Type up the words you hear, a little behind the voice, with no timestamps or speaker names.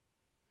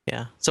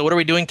Yeah. So what are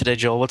we doing today,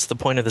 Joel? What's the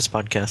point of this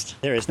podcast?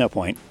 There is no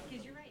point.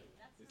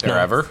 There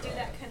ever?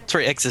 It's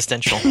very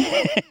existential.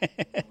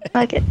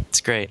 Like it. It's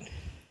great.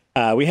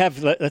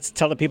 Let's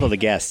tell the people, the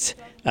guests,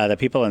 the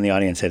people in the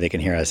audience say they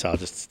can hear us. So I'll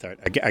just start.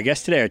 Our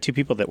guests today are two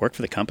people that work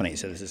for the company.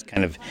 So this is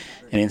kind of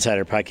an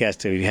insider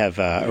podcast. So we have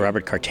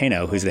Robert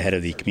Cartano, who's the head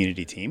of the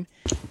community team.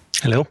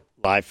 Hello.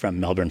 Live from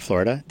Melbourne,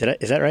 Florida.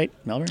 Is that right,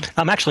 Melbourne?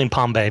 I'm actually in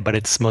Palm Bay,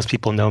 but most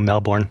people know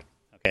Melbourne.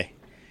 Okay.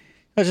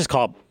 Let's just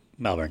call it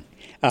Melbourne.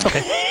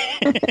 Okay.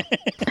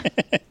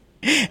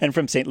 And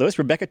from St. Louis,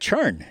 Rebecca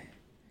Churn.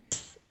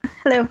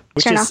 Hello.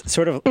 Which Turn is off.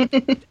 sort of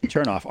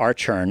Chernoff, our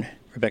Churn.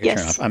 Rebecca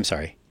Yes. Chernoff. I'm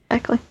sorry.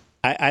 Exactly.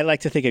 I like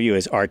to think of you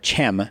as our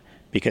Chem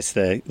because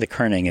the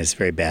kerning is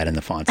very bad in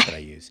the fonts that I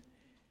use.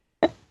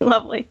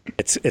 Lovely.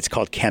 It's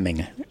called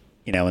chemming,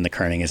 when the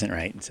kerning isn't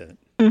right. And so,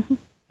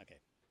 Okay.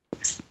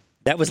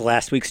 That was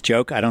last week's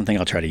joke. I don't think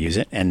I'll try to use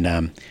it.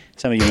 And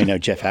some of you may know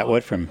Jeff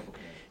Atwood from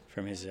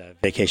his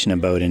vacation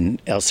abode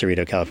in El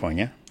Cerrito,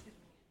 California.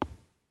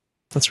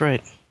 That's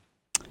right.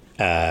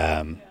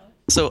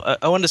 So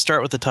I wanted to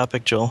start with the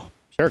topic, Joel.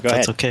 Sure, go ahead.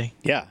 That's okay.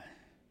 Yeah.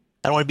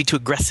 I don't want to be too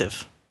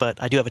aggressive, but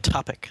I do have a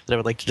topic that I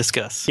would like to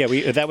discuss.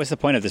 Yeah, that was the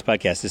point of this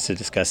podcast, is to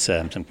discuss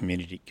some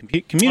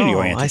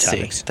community-oriented I see.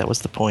 topics. That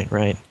was the point,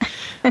 right?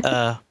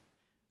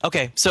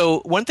 Okay,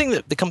 so one thing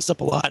that comes up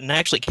a lot, and I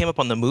actually came up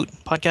on the Moot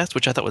podcast,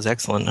 which I thought was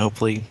excellent.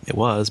 Hopefully it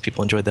was.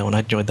 People enjoyed that one. I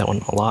enjoyed that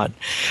one a lot.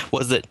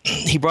 Was that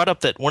he brought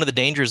up that one of the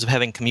dangers of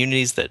having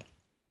communities that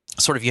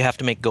sort of you have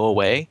to make go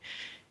away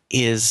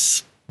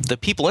is the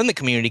people in the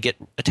community get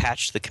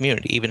attached to the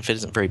community, even if it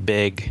isn't very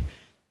big.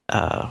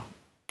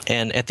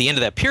 And at the end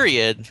of that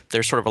period,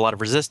 there's sort of a lot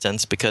of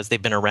resistance because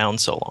they've been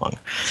around so long.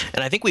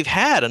 And I think we've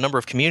had a number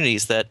of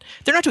communities that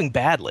they're not doing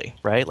badly,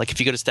 right? Like if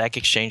you go to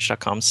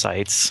stackexchange.com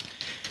sites,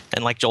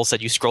 and like Joel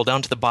said, you scroll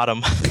down to the bottom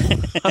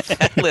of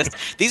that list.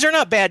 These are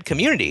not bad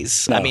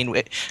communities. No. I mean,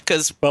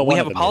 because we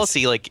have a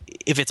policy like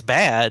if it's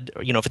bad,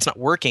 if it's not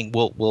working,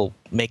 we'll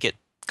make it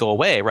go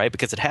away, right?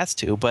 Because it has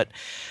to. But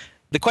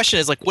the question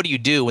is like, what do you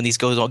do when these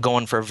go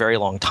on for a very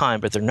long time,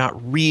 but they're not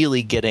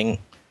really getting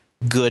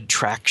good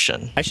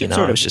traction? I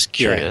was just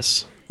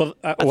curious. Yeah. Well,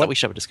 I thought we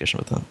should have a discussion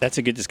with that. That's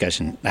a good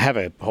discussion. I have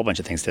a whole bunch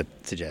of things to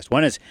suggest.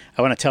 One is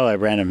I want to tell a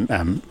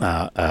random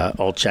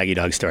old Shaggy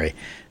Dog story,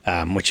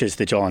 which is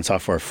the Joel on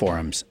Software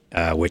forums,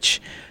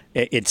 which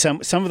some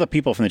of the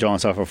people from the Joel on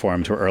Software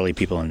forums were early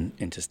people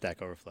into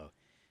Stack Overflow,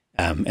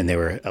 and they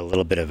were a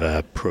little bit of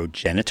a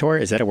progenitor.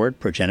 Is that a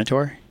word?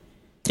 Progenitor?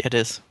 Yeah, it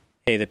is.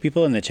 Hey, the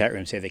people in the chat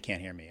room say they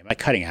can't hear me. Am I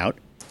cutting out?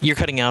 You're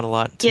cutting out a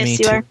lot to me, Yes,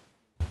 you too. are.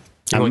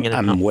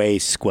 I'm way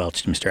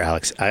squelched, Mr.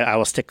 Alex. I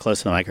will stick close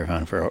to the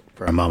microphone for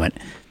a moment.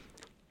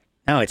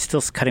 No, it's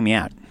still cutting me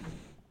out.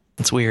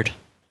 It's weird.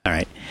 All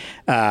right.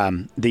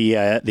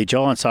 The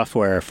Joel on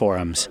Software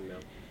forums.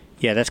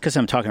 Yeah, that's because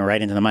I'm talking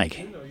right into the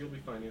mic. No, you'll be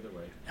fine either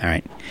way. All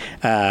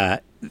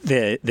right.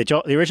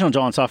 The original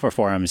Joel on Software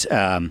forums,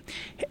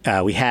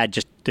 we had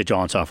just the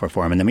Joel on Software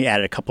forum, and then we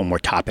added a couple more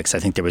topics. I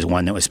think there was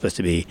one that was supposed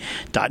to be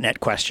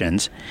 .NET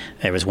questions.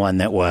 There was one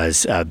that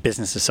was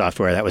business of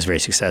software. That was very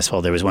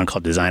successful. There was one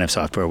called design of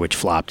software, which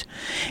flopped.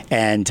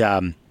 And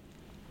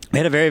we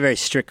had a very, very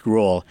strict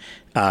rule.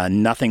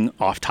 Nothing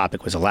off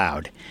topic was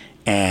allowed.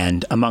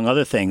 And among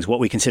other things,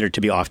 what we considered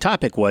to be off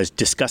topic was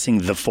discussing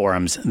the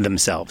forums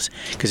themselves,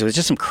 because it was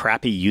just some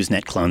crappy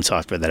Usenet clone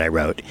software that I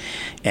wrote.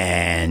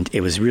 And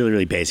it was really,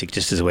 really basic,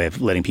 just as a way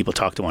of letting people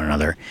talk to one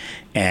another.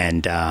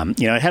 And,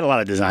 it had a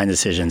lot of design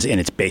decisions in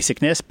its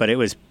basicness, but it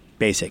was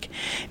basic.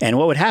 And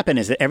what would happen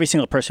is that every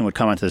single person would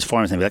come onto those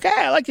forums and be like,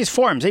 hey, I like these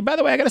forums. Hey, by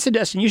the way, I got a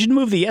suggestion. You should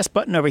move the yes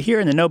button over here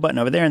and the no button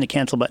over there and the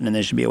cancel button, and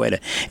there should be a way to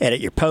edit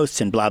your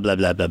posts and blah, blah,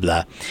 blah, blah,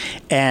 blah.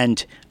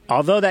 And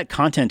although that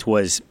content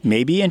was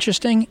maybe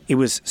interesting, it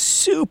was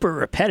super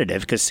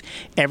repetitive because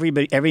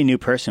every new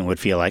person would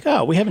feel like,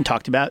 oh, we haven't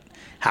talked about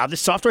how this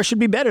software should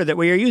be better that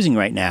we are using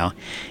right now.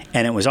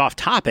 And it was off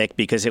topic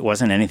because it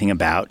wasn't anything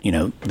about,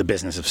 the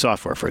business of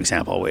software, for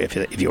example,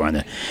 if you were on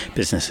the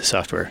business of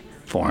software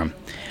forum.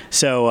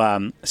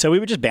 So we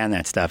would just ban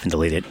that stuff and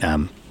delete it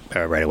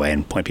right away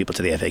and point people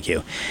to the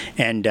FAQ.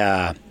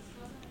 And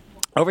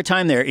over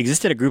time, there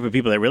existed a group of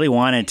people that really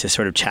wanted to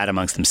sort of chat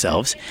amongst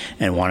themselves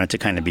and wanted to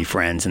kind of be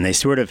friends. And they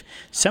sort of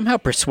somehow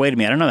persuaded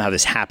me, I don't know how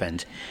this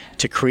happened,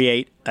 to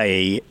create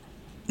a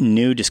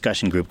new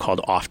discussion group called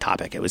Off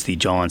Topic. It was the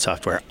Joel on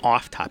Software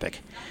Off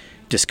Topic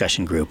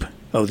discussion group.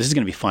 Oh, this is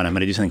going to be fun. I'm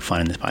going to do something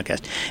fun in this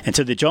podcast. And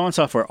so the Joel on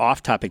Software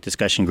Off Topic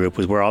discussion group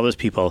was where all those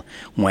people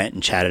went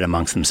and chatted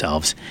amongst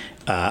themselves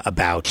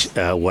about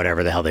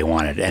whatever the hell they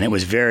wanted. And it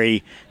was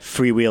very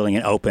freewheeling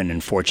and open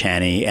and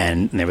 4chan-y,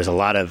 and there was a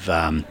lot of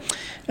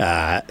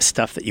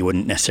stuff that you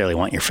wouldn't necessarily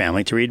want your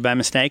family to read by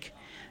mistake.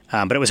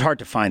 But it was hard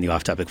to find the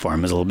Off Topic forum.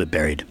 It was a little bit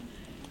buried.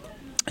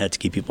 I had to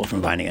keep people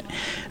from finding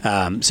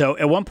it. So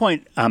at one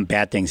point,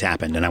 bad things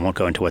happened, and I won't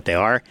go into what they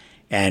are.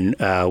 And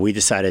we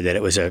decided that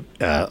it was a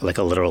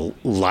literal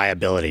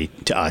liability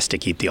to us to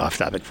keep the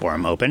off-topic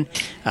forum open.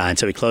 And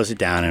so we closed it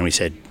down and we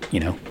said,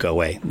 go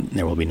away.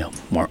 There will be no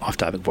more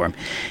off-topic forum.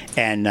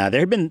 And there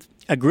had been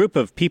a group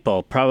of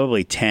people,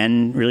 probably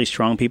 10 really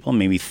strong people,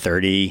 maybe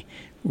 30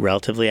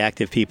 relatively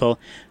active people,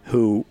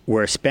 who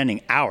were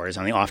spending hours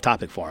on the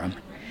off-topic forum,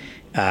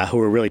 who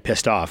were really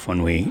pissed off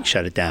when we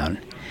shut it down.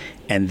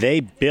 And they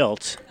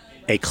built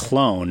a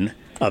clone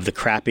of the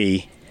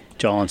crappy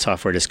Joel and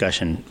Software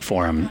Discussion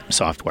forum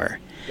software.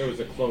 There was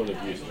a clone of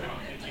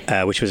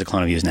Usenet. Which was a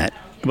clone of Usenet.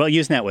 Well,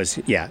 Usenet was,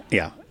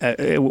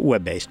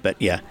 web-based,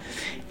 but yeah.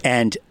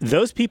 And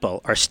those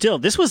people are still,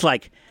 this was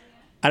like,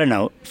 I don't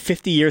know,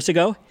 50 years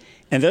ago,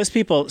 and those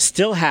people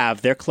still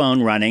have their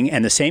clone running,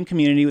 and the same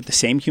community with the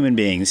same human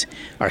beings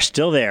are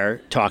still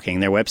there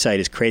talking. Their website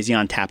is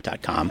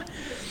crazyontap.com.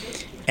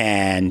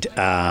 And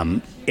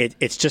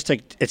it's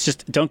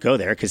just don't go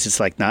there because it's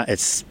like not,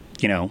 it's,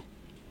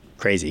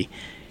 crazy.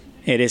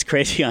 It is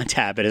crazy on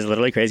tap. It is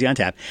literally crazy on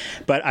tap.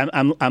 But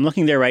I'm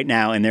looking there right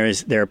now, and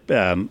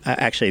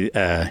actually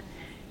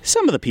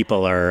some of the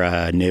people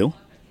are new.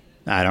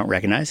 I don't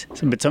recognize,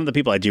 but some of the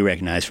people I do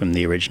recognize from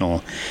the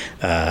original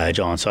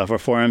Joel and Software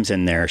forums,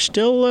 and they're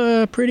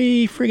still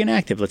pretty friggin'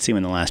 active. Let's see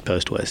when the last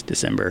post was,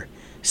 December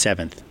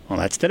 7th. Well,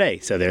 that's today,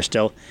 so they're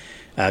still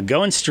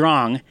going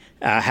strong,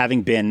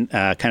 having been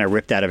kind of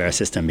ripped out of our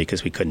system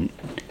because we couldn't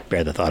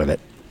bear the thought of it.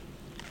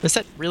 Is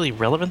that really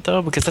relevant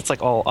though? Because that's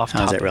like all off topic.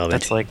 How is that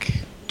relevant? That's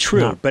like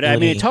true, but really... I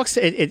mean,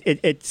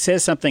 it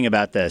says something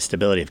about the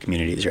stability of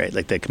communities, right?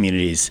 Like the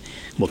communities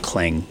will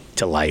cling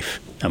to life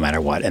no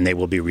matter what, and they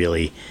will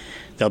be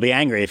they'll be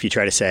angry if you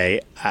try to say,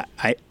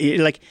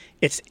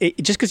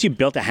 just because you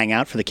built a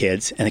Hangout for the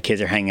kids and the kids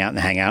are hanging out in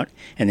the Hangout,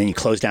 and then you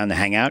close down the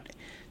Hangout,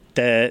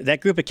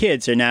 that group of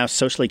kids are now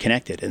socially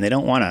connected and they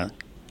don't want to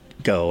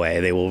go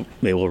away. They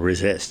will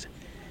resist.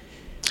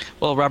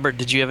 Well, Robert,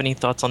 did you have any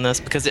thoughts on this?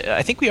 Because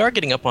I think we are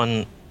getting up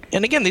on,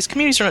 and again, these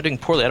communities are not doing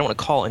poorly. I don't want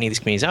to call any of these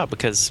communities out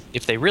because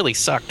if they really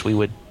sucked, we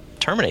would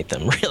terminate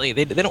them. Really,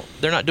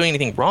 they're not doing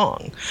anything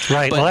wrong.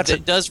 Right. But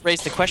it does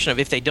raise the question of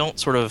if they don't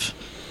sort of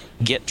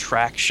get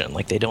traction,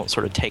 like they don't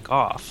sort of take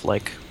off,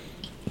 like.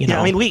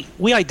 I mean,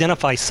 we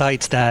identify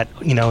sites that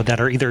that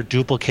are either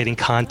duplicating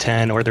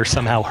content or they're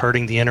somehow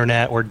hurting the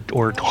internet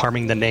or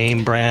harming the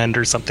name brand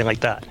or something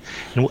like that.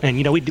 And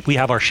we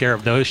have our share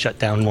of those shut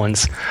down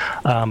ones.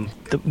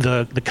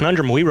 The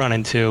conundrum we run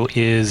into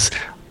is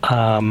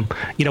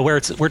where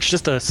it's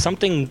just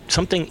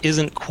something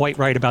isn't quite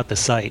right about the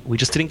site. We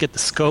just didn't get the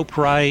scope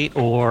right,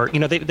 or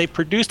they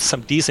produced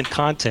some decent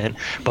content,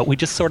 but we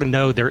just sort of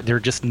know they're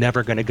just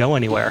never going to go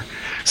anywhere.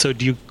 So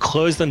do you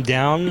close them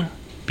down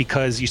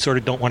because you sort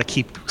of don't want to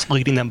keep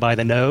leading them by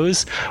the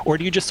nose, or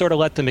do you just sort of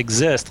let them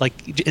exist,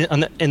 like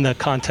in the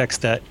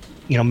context that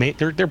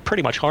they're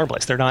pretty much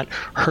harmless. They're not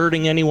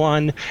hurting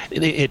anyone.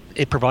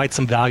 It provides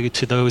some value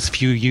to those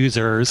few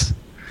users,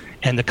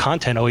 and the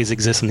content always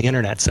exists on the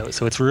internet.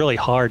 So it's really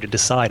hard to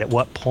decide at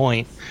what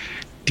point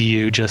do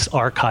you just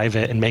archive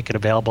it and make it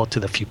available to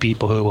the few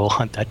people who will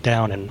hunt that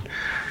down, and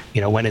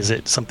when is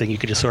it something you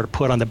could just sort of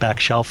put on the back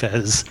shelf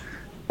as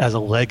a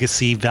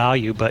legacy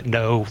value, but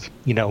no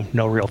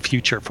real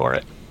future for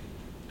it.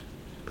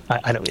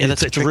 I don't. Yeah,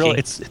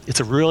 it's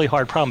a really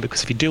hard problem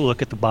because if you do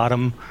look at the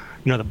bottom,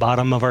 the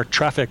bottom of our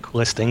traffic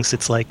listings,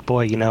 it's like,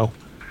 boy,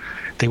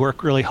 they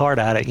work really hard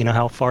at it.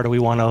 How far do we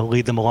want to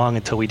lead them along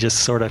until we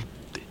just sort of,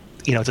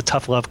 it's a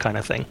tough love kind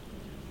of thing.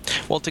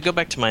 Well, to go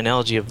back to my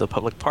analogy of the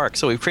public park,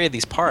 so we've created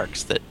these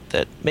parks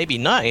that may be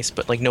nice,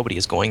 but like nobody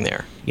is going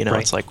there. Right.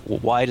 It's like, well,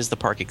 why does the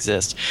park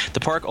exist? The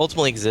park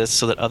ultimately exists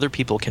so that other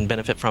people can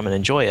benefit from and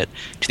enjoy it.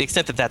 To the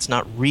extent that that's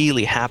not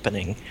really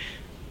happening,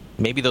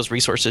 maybe those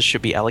resources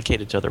should be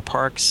allocated to other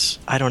parks.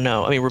 I don't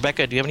know. I mean,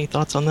 Rebecca, do you have any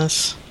thoughts on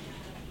this?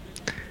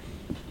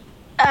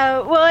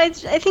 Well, I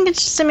think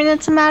it's just,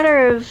 it's a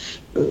matter of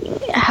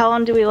how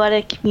long do we let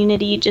a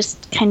community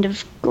just kind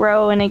of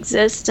grow and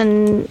exist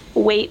and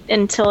wait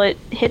until it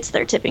hits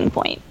their tipping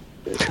point.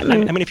 I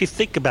mean, if you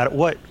think about it,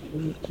 what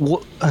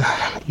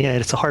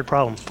it's a hard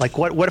problem. Like,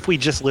 what if we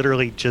just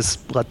literally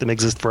just let them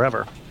exist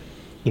forever?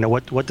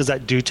 What does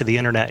that do to the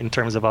internet in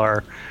terms of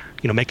our,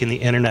 making the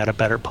internet a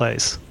better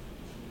place?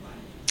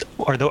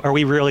 Are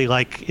we really,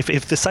 like,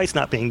 if the site's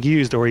not being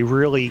used, are we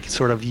really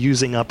sort of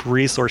using up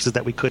resources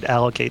that we could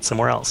allocate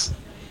somewhere else?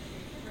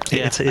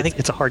 Yeah, I think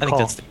it's a hard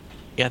call.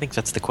 I think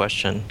that's the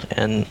question,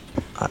 and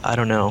I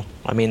don't know.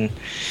 I mean,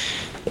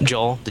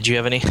 Joel, did you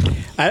have any?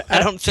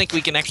 I don't think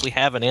we can actually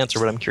have an answer,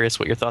 but I'm curious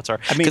what your thoughts are.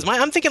 Because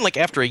I'm thinking like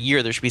after a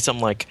year, there should be some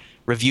like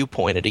review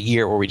point at a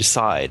year where we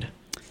decide.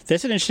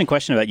 That's an interesting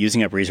question about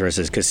using up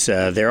resources, because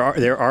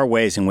there are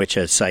ways in which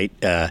a site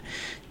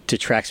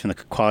detracts from the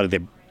quality of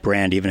the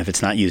brand, even if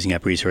it's not using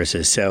up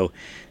resources. So,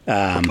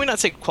 can we not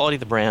say quality of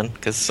the brand?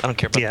 Because I don't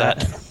care about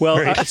that.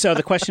 Well, so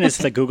the question is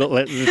the Google.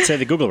 Let's say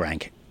the Google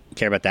rank.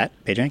 Care about that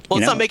PageRank? Well,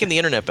 it's not making the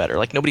internet better.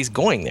 Like, nobody's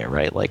going there,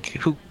 right? Like,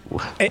 who?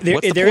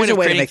 There is a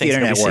way to make the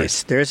internet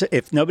worse.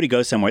 If nobody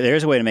goes somewhere, there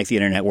is a way to make the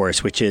internet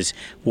worse, which is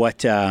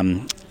what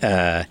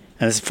I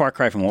And this is a far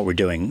cry from what we're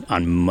doing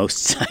on most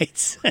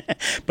sites.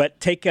 But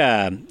take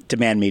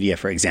Demand Media,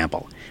 for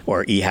example,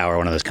 or eHow or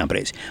one of those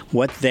companies.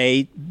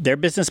 Their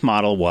business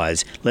model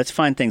was, let's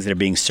find things that are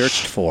being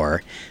searched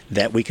for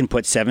that we can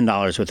put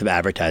 $7 worth of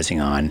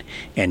advertising on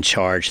and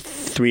charge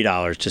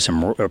 $3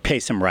 to or pay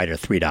some writer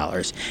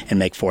 $3 and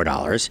make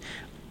 $4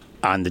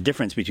 on the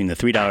difference between the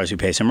 $3 we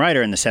pay some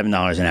writer and the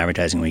 $7 in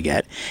advertising we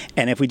get.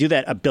 And if we do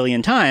that 1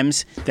 billion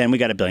times, then we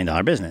got $1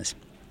 billion business.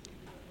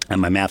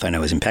 And my math, I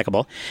know, is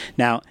impeccable.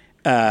 Now,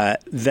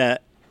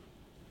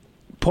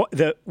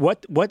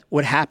 what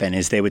would happen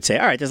is they would say,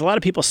 all right, there's a lot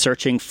of people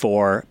searching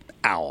for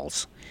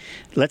owls.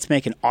 Let's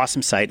make an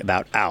awesome site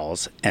about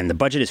owls, and the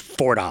budget is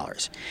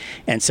 $4.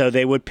 And so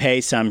they would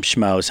pay some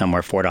schmo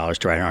somewhere $4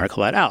 to write an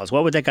article about owls.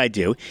 What would that guy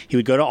do? He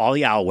would go to all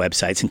the owl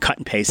websites and cut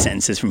and paste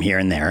sentences from here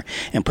and there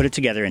and put it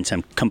together in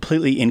some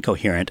completely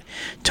incoherent,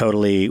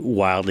 totally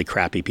wildly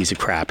crappy piece of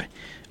crap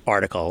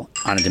article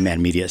on a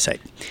Demand Media site.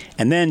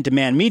 And then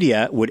Demand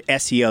Media would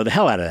SEO the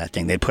hell out of that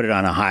thing. They'd put it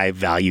on a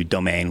high-value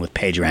domain with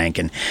PageRank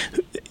and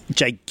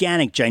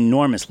gigantic,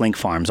 ginormous link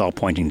farms all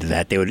pointing to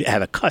that. They would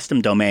have a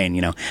custom domain,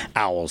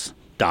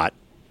 owls.not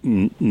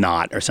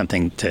or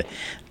something to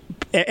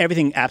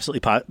everything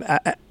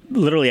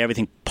literally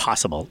everything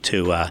possible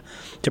to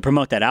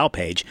promote that owl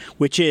page,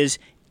 which is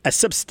a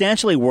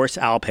substantially worse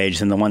owl page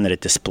than the one that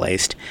it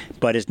displaced,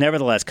 but is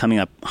nevertheless coming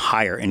up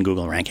higher in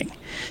Google ranking.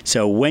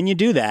 So when you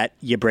do that,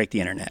 you break the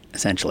internet,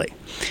 essentially.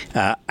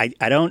 I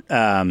don't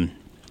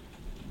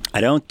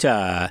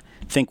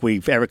think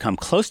we've ever come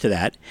close to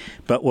that,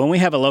 but when we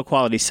have a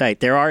low-quality site,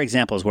 there are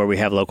examples where we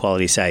have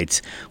low-quality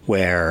sites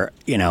where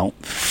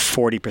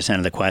 40%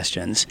 of the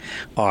questions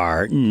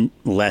are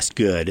less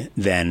good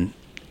than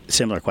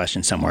similar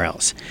questions somewhere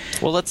else.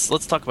 Well, let's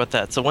talk about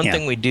that. So one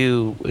thing we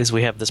do is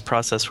we have this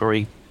process where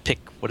we pick,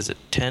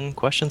 10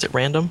 questions at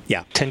random?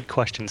 Yeah. 10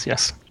 questions,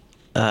 yes.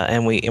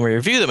 And we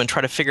review them and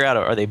try to figure out,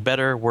 are they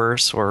better,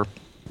 worse, or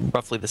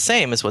roughly the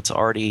same as what's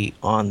already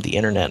on the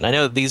internet. And I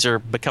know these are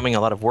becoming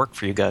a lot of work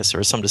for you guys. There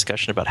was some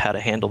discussion about how to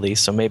handle these.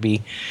 So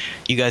maybe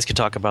you guys could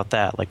talk about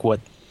that, like what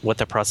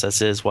the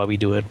process is, why we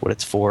do it, what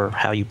it's for,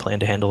 how you plan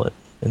to handle it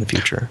in the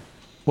future.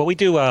 Well, we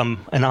do an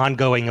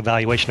ongoing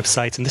evaluation of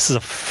sites, and this is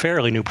a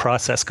fairly new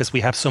process because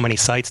we have so many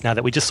sites now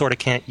that we just sort of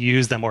can't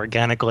use them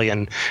organically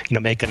and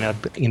make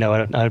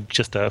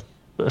just a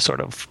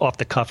sort of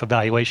off-the-cuff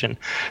evaluation.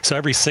 So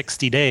every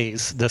 60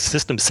 days, the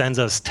system sends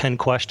us 10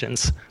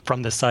 questions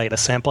from the site, a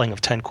sampling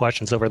of 10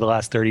 questions over the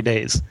last 30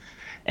 days.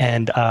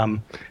 And,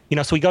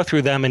 so we go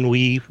through them and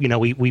we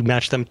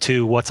match them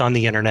to what's on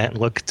the internet and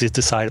look to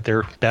decide if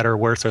they're better,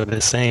 worse, or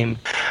the same.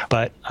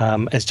 But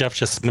as Jeff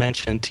just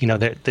mentioned,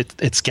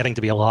 it's getting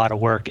to be a lot of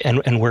work.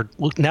 And we're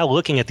now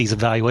looking at these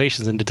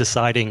evaluations and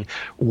deciding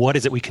what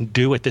is it we can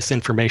do with this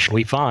information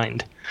we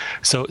find.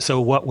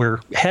 So what we're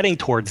heading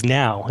towards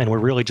now, and we're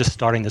really just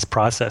starting this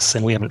process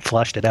and we haven't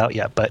fleshed it out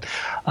yet, but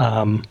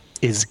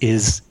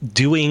is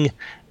doing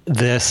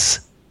this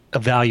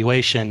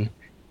evaluation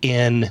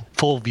in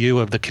full view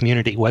of the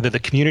community, whether the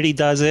community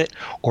does it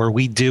or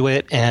we do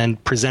it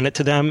and present it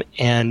to them.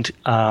 And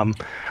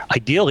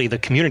ideally, the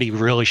community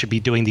really should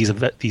be doing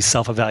these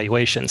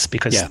self-evaluations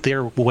because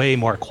they're way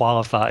more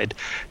qualified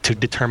to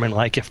determine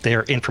if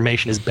their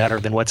information is better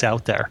than what's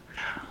out there.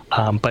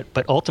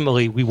 But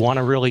ultimately, we want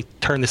to really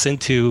turn this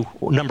into,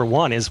 number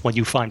one is when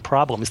you find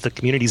problems, the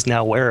community is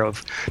now aware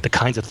of the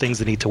kinds of things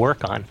they need to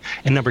work on.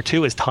 And number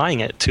two is tying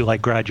it to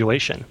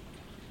graduation.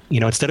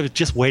 Instead of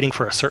just waiting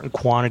for a certain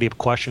quantity of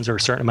questions or a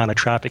certain amount of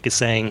traffic, is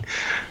saying,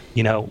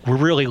 we're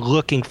really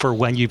looking for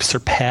when you've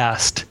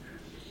surpassed,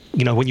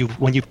 when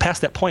you've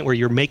passed that point where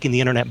you're making the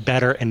internet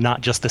better and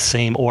not just the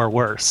same or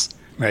worse,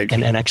 right?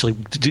 And actually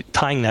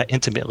tying that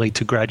intimately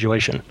to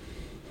graduation.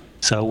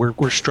 So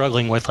we're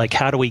struggling with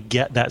how do we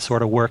get that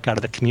sort of work out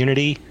of the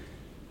community,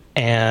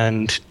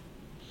 and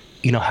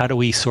how do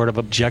we sort of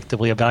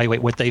objectively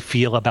evaluate what they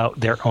feel about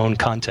their own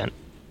content.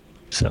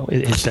 So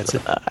that's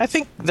it. I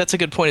think that's a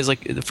good point.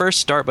 Is first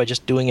start by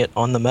just doing it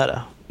on the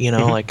meta.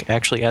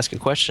 Actually asking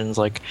questions.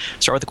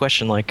 Start with the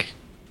question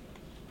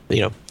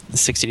the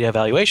 60-day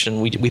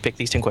evaluation. We pick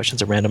these 10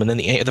 questions at random, and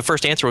then the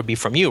first answer would be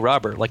from you,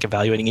 Robert,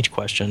 evaluating each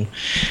question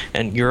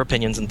and your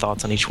opinions and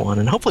thoughts on each one.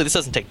 And hopefully this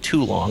doesn't take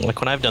too long.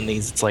 When I've done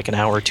these, it's an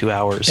hour, 2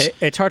 hours.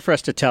 It's hard for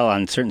us to tell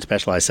on certain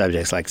specialized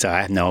subjects. So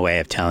I have no way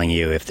of telling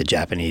you if the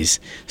Japanese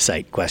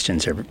site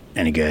questions are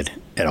any good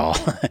at all,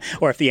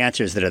 or if the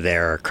answers that are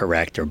there are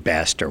correct or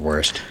best or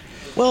worst.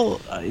 Well,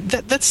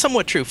 that's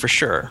somewhat true for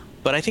sure.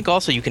 But I think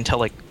also you can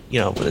tell,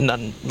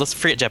 let's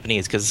forget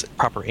Japanese because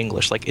proper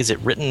English. Is it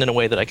written in a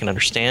way that I can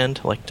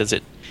understand? Does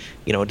it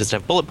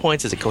have bullet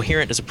points? Is it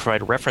coherent? Does it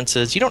provide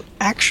references? You don't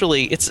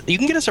actually. You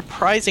can get a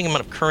surprising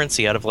amount of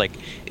currency out of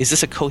is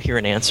this a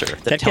coherent answer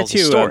that tells a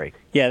story?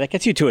 That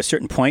gets you to a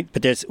certain point.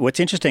 But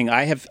what's interesting.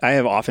 I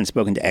have often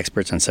spoken to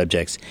experts on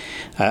subjects.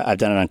 I've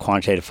done it on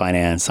quantitative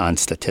finance, on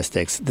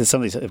statistics.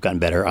 Some of these have gotten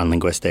better on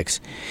linguistics.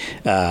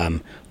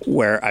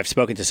 Where I've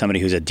spoken to somebody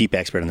who's a deep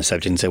expert on the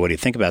subject and said, "What do you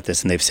think about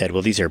this?" And they've said,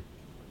 "Well, these are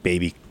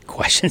baby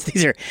questions.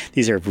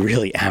 These are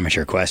really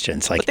amateur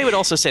questions. But they would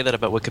also say that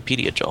about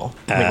Wikipedia, Joel.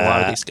 I mean, a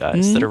lot of these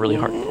guys that are really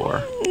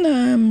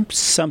hardcore.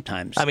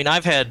 Sometimes. I mean,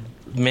 I've had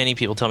many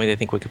people tell me they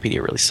think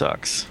Wikipedia really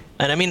sucks.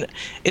 And I mean,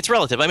 it's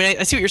relative. I mean,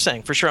 I see what you're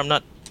saying. For sure,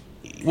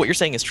 what you're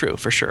saying is true,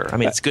 for sure. I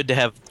mean, it's good to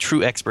have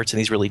true experts in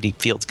these really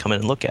deep fields come in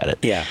and look at it.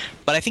 Yeah.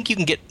 But I think you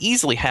can get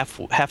easily half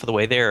of the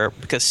way there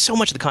because so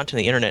much of the content of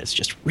the internet is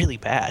just really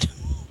bad.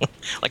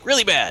 Like,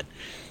 really bad.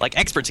 Like,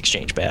 experts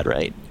exchange bad,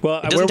 right?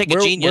 Well, it doesn't take a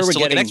genius to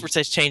look at experts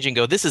exchange and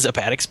go, this is a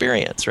bad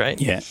experience,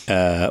 right?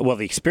 Yeah. Well,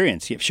 the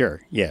experience, yeah,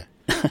 sure, yeah.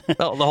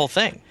 Well, the whole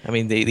thing. I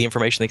mean, the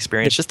information, the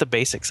experience, just the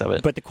basics of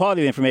it. But the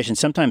quality of the information,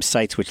 sometimes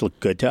sites which look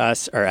good to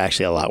us are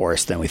actually a lot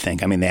worse than we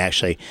think. I mean,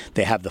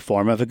 they have the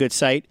form of a good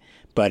site,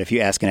 but if you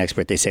ask an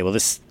expert, they say, well,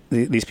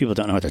 these people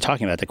don't know what they're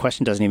talking about. The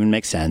question doesn't even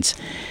make sense.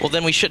 Well,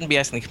 then we shouldn't be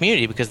asking the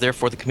community because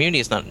therefore the community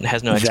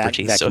has no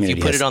expertise. So if you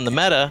put it on the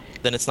meta,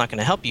 then it's not going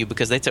to help you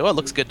because they'd say, oh, it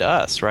looks good to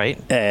us, right?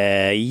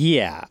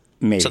 Yeah,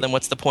 maybe. So then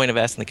what's the point of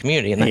asking the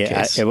community in that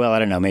case? Well, I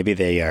don't know. Maybe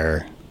they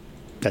are...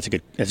 That's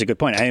a good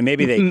point. I mean,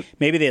 maybe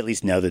they at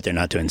least know that they're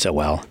not doing so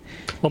well.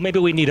 Well, maybe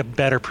we need a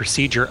better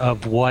procedure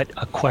of what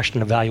a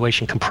question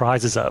evaluation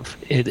comprises of.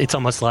 It's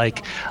almost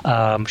like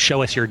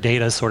show us your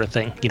data sort of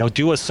thing.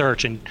 Do a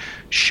search and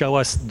show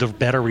us the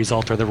better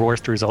result or the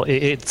worst result.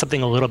 It's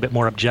something a little bit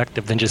more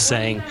objective than just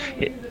saying,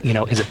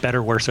 is it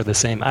better, worse, or the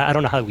same? I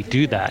don't know how we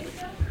do that.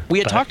 We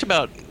had talked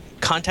about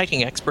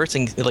contacting experts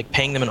and like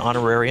paying them an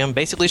honorarium,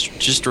 basically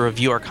just to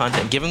review our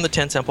content, give them the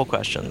 10 sample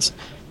questions.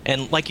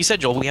 And like you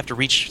said, Joel, we have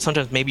to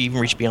sometimes maybe even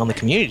reach beyond the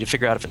community to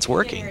figure out if it's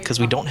working because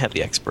we don't have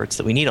the experts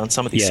that we need on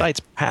some of these sites,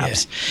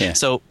 perhaps. Yeah.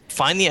 So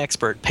find the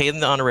expert, pay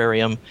them the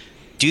honorarium,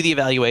 do the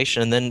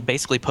evaluation, and then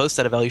basically post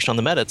that evaluation on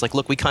the meta. It's like,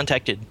 look, we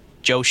contacted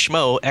Joe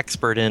Schmo,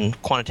 expert in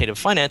quantitative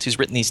finance, who's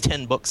written these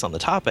 10 books on the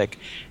topic,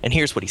 and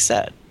here's what he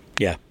said.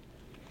 Yeah.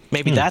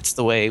 Maybe that's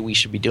the way we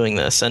should be doing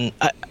this. And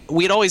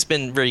we had always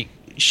been very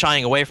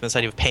shying away from this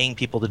idea of paying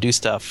people to do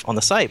stuff on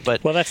the site,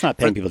 but that's not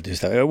paying people to do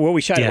stuff. What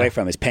we shied away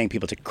from is paying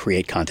people to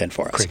create content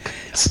for us.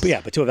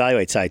 But to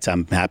evaluate sites,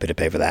 I'm happy to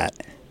pay for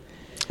that.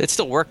 It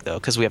still work though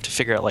because we have to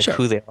figure out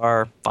who they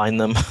are, find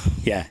them.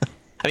 Yeah.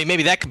 I mean,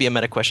 maybe that could be a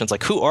meta question. It's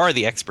like, who are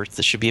the experts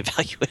that should be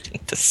evaluating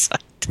this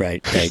site?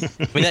 Right.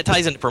 I mean, that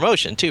ties into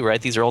promotion too,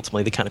 right? These are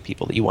ultimately the kind of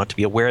people that you want to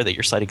be aware that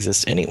your site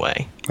exists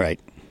anyway. Right.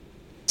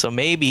 So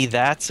maybe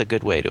that's a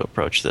good way to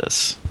approach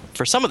this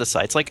for some of the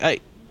sites.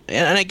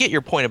 And I get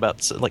your point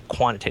about like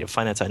quantitative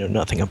finance. I know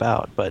nothing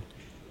about, but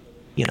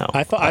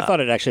I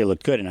thought it actually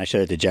looked good, and I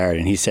showed it to Jared,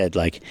 and he said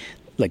like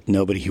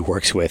nobody he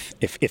works with,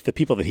 if the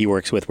people that he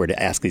works with were to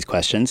ask these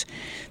questions,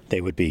 they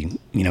would be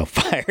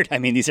fired. I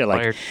mean, these are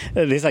like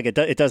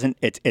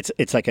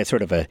it's like a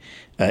sort of a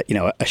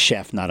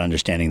chef not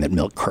understanding that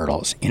milk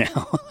curdles,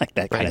 like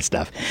that kind of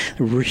stuff.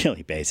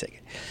 Really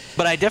basic.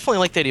 But I definitely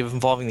like the idea of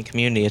involving the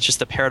community. It's just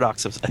the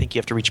paradox of I think you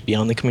have to reach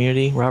beyond the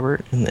community,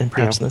 Robert, and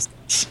perhaps in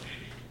this.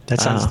 That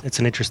sounds. It's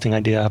an interesting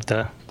idea. I have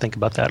to think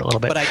about that a little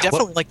bit. But I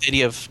definitely like the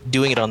idea of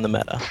doing it on the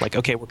meta. Like,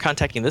 okay, we're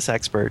contacting this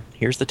expert.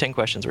 Here's the 10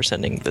 questions we're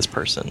sending this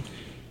person.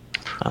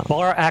 Well,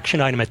 our action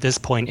item at this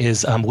point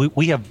is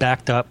we have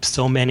backed up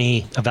so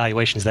many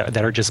evaluations that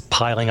are just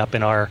piling up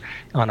on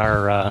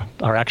our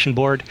action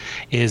board.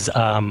 Is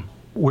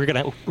we're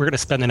gonna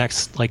spend the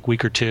next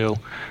week or two.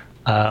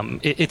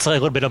 It's a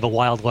little bit of a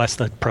Wild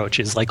West approach.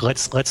 Is like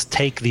let's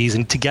take these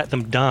and to get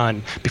them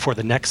done before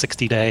the next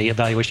 60-day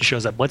evaluation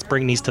shows up. Let's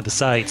bring these to the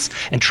sites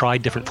and try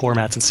different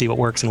formats and see what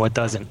works and what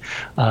doesn't.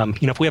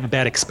 If we have a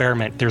bad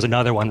experiment, there's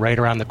another one right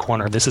around the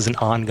corner. This is an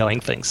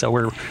ongoing thing, so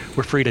we're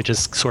free to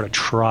just sort of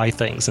try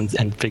things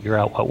and figure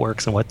out what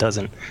works and what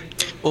doesn't.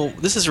 Well,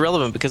 this is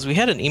relevant because we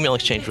had an email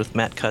exchange with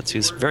Matt Cutts,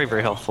 who's very,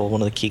 very helpful,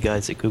 one of the key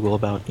guys at Google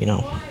about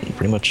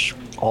pretty much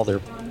all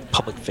their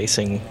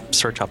public-facing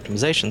search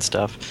optimization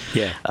stuff.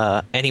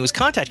 Yeah. And he was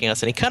contacting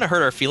us, and he kind of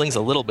hurt our feelings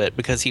a little bit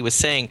because he was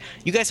saying,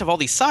 "You guys have all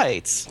these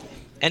sites,"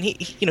 and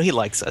he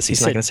likes us.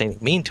 He's not going to say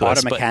anything mean to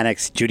us. Auto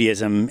mechanics,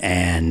 Judaism,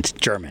 and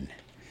German.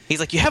 He's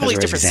like, you have all these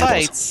different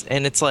sites,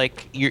 and it's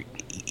like you're.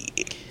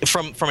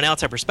 From an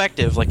outside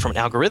perspective, like from an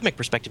algorithmic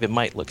perspective, it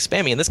might look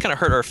spammy, and this kind of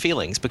hurt our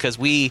feelings because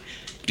we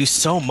do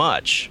so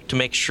much to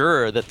make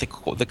sure that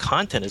the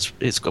content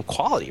is of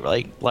quality,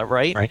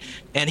 right?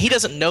 And he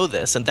doesn't know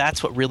this, and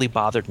that's what really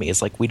bothered me.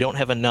 Is like we don't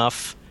have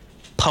enough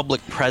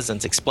public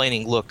presence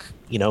explaining. Look,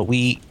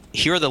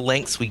 here are the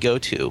lengths we go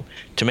to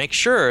make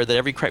sure that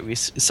every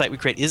site we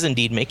create is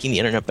indeed making the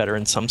internet better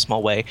in some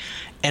small way,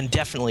 and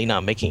definitely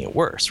not making it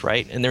worse,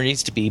 right? And there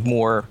needs to be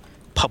more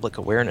public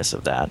awareness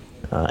of that.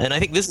 And I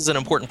think this is an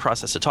important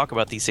process to talk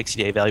about these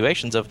 60-day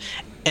evaluations of,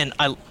 and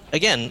I,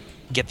 again,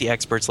 get the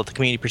experts, let the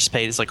community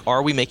participate. It's like,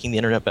 are we making the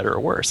internet better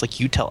or worse? Like,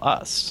 you tell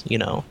us,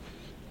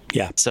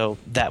 Yeah. So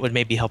that would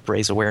maybe help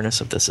raise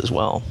awareness of this as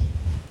well.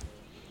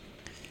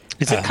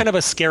 Is it kind of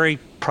a scary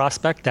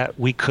prospect that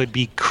we could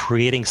be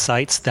creating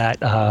sites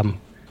that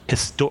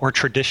or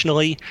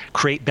traditionally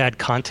create bad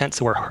content,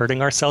 so we're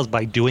hurting ourselves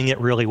by doing it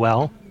really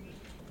well?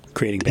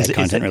 creating bad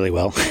content really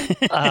well.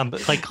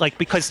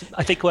 Because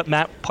I think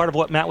part of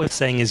what Matt was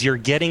saying is you're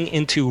getting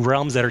into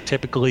realms that are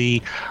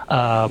typically,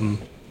 from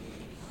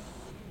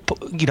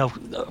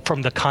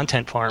the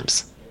content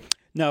farms.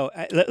 No,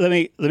 let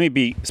me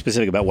be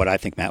specific about what I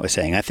think Matt was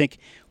saying. I think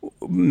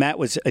Matt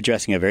was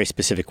addressing a very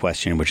specific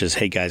question, which is,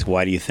 hey guys,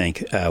 why do you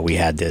think we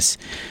had this?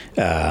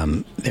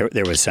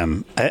 There was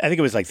some. I think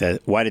it was like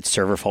why did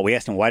server fault? We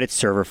asked him, why did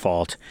server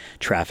fault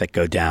traffic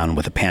go down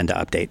with a Panda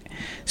update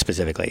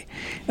specifically?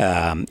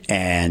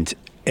 And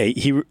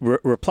he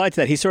replied to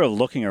that. He's sort of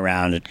looking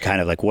around at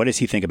kind of like, what does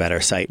he think about our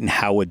site, and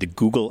how would the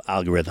Google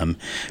algorithm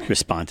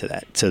respond to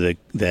that? So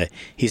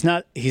he's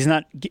not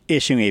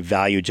issuing a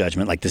value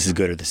judgment like this is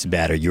good or this is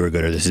bad, or you're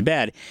good or this is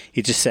bad.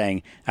 He's just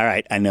saying, all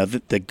right, I know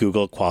that the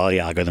Google quality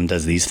algorithm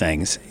does these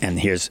things, and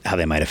here's how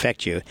they might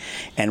affect you.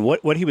 And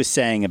what he was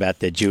saying about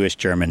the Jewish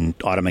German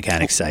auto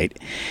mechanic site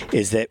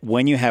is that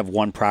when you have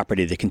one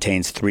property that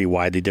contains 3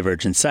 widely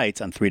divergent sites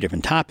on 3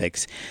 different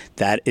topics,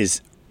 that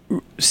is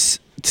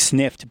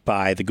sniffed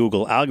by the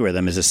Google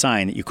algorithm as a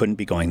sign that you couldn't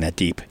be going that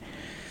deep.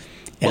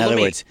 In other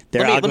words,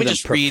 their algorithm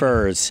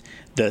prefers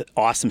the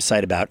awesome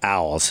site about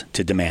owls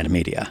to demand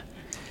media.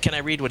 Can I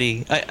read what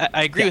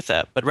I agree with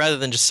that, but rather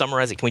than just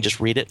summarize it, can we just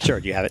read it? Sure.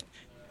 Do you have it?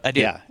 I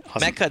do. Yeah. Awesome.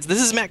 Matt Cutts. This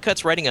is Matt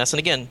Cutts writing us, and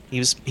again,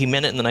 he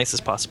meant it in the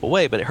nicest possible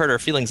way, but it hurt our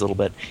feelings a little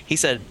bit. He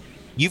said,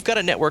 "You've got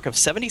a network of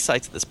 70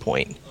 sites at this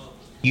point.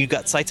 You've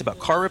got sites about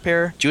car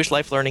repair, Jewish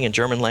life learning, and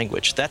German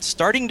language. That's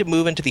starting to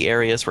move into the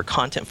areas where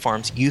content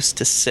farms used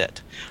to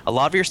sit. A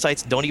lot of your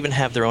sites don't even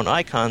have their own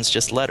icons,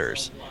 just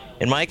letters.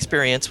 In my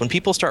experience, when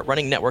people start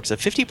running networks of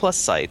 50-plus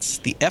sites,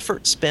 the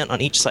effort spent on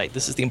each site,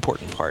 this is the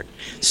important part,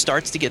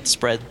 starts to get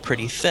spread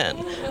pretty thin.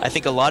 I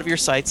think a lot of your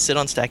sites sit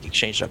on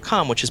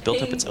StackExchange.com, which has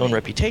built up its own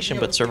reputation,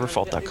 but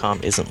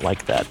serverfault.com isn't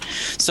like that."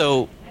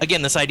 So,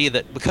 again, this idea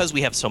that because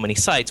we have so many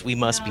sites, we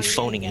must be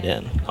phoning it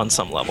in on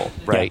some level,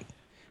 right? Yeah.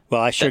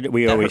 Well, we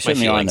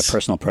certainly are on the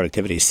personal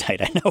productivity site.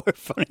 I know we're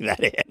phoning that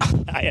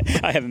in.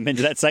 I haven't been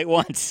to that site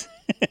once.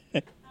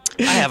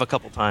 I have a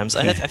couple times.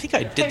 I think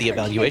I did the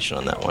evaluation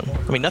on that one.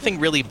 I mean, nothing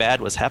really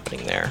bad was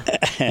happening there,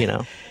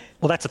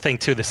 Well, that's the thing,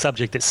 too. The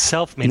subject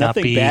itself may not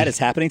be... Nothing bad is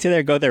happening to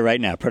there? Go there right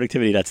now.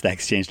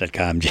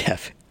 Productivity.stackexchange.com,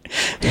 Jeff. Oh,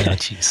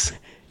 jeez.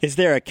 Is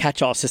there a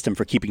catch-all system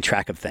for keeping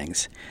track of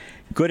things?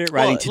 Good at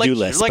writing to-do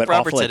lists, but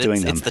Robert awful said, at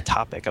doing them. It's the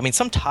topic. I mean,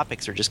 some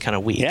topics are just kind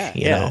of weak.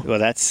 Yeah. Well,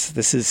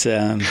 this is...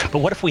 But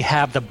what if we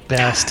have the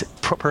best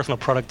personal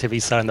productivity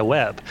site on the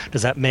web?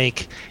 Does that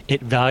make it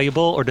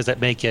valuable, or does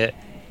that make it,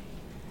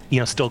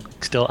 still?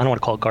 I don't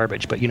want to call it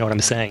garbage, but you know what I'm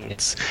saying.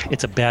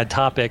 It's a bad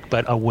topic,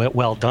 but a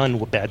well done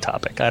bad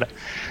topic.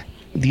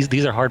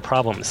 These are hard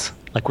problems.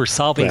 Like, we're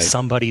solving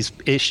somebody's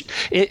issue.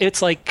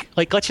 It's like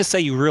let's just say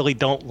you really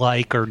don't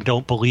like or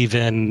don't believe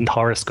in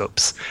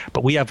horoscopes,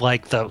 but we have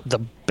like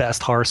the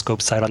best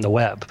horoscope site on the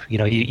web.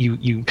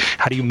 You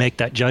how do you make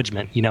that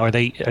judgment? Are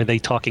they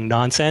talking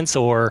nonsense,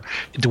 or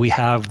do we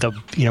have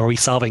are we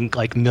solving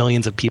like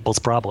millions of people's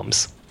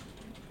problems?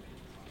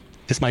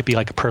 This might be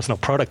like a personal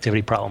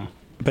productivity problem.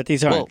 But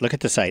these aren't. Look at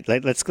the site.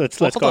 Let's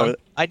go.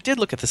 I did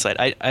look at the site.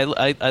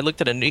 I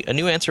looked at a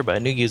new answer by a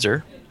new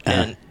user,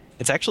 and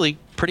it's actually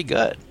pretty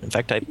good. In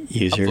fact, I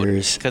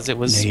users because it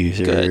was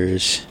users.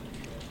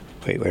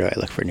 Good. Wait, where do I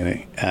look for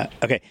new?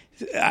 Okay,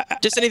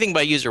 just anything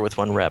by user with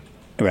one rep.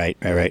 Right.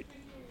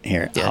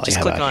 Here, yeah.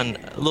 Just click on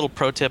a little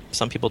pro tip.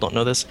 Some people don't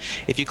know this.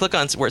 If you click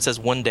on where it says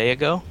 1 day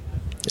ago,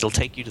 it'll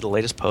take you to the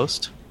latest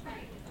post.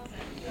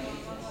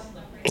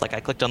 Like,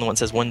 I clicked on the one that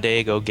says 1 day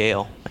ago,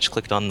 Gail. I just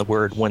clicked on the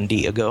word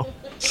 1D ago.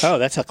 Oh,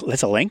 that's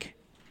a link?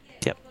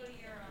 Yep.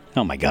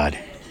 Oh my God.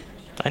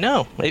 I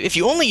know. If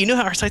you only knew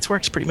how our sites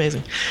work, it's pretty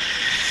amazing.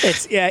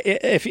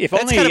 If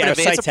only our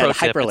sites had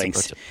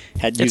hyperlinks,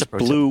 had used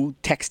blue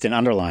text and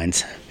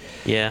underlines.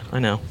 Yeah, I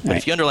know. But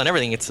if you underline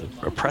everything, it's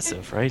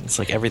oppressive, right? It's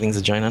like everything's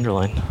a giant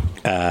underline.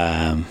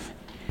 Anyway.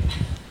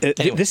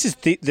 This is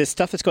the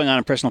stuff that's going on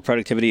in personal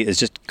productivity is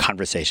just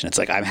conversation. It's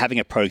like, I'm having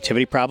a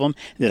productivity problem,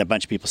 and then a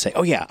bunch of people say,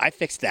 "Oh yeah, I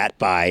fixed that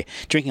by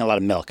drinking a lot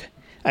of milk."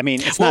 I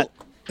mean, it's not.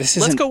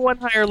 Let's go one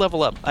higher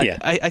level up. Yeah.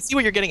 I see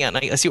what you're getting at,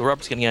 and I see what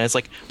Robert's getting at. It's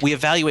like, we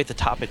evaluate the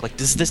topic. Like,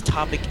 does this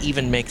topic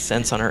even make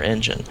sense on our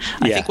engine?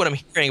 I think what I'm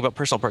hearing about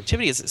personal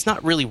productivity is it's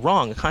not really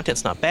wrong. The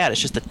content's not bad.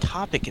 It's just the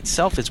topic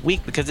itself is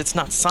weak because it's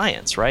not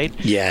science, right?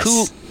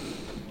 Yes.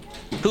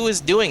 Who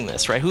is doing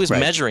this, right? Who is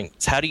measuring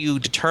this? How do you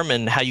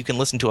determine how you can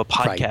listen to a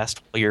podcast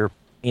while you're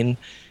in?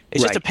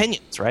 It's just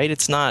opinions, right?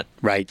 It's not.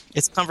 Right.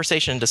 It's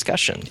conversation and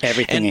discussion.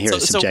 Everything here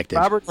is subjective. So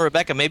Robert and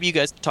Rebecca, maybe you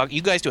guys talk.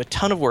 You guys do a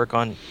ton of work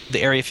on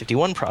the Area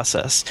 51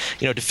 process,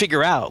 to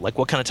figure out like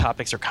what kind of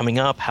topics are coming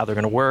up, how they're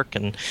going to work,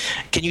 and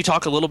can you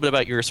talk a little bit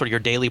about your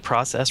daily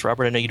process,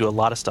 Robert? I know you do a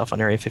lot of stuff on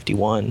Area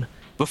 51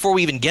 before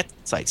we even get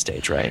to the site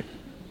stage, right?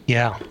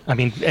 Yeah, I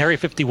mean, Area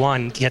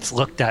 51 gets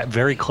looked at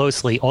very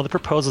closely. All the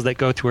proposals that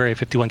go through Area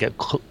 51 get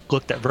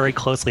looked at very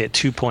closely at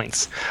 2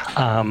 points.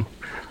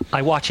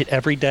 I watch it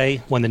every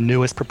day when the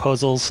newest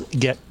proposals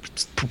get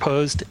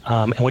proposed,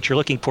 and what you're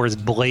looking for is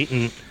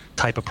blatant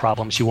type of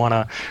problems. You want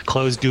to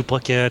close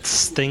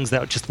duplicates, things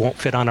that just won't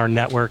fit on our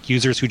network,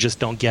 users who just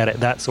don't get it,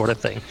 that sort of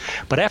thing.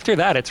 But after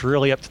that, it's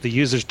really up to the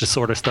users to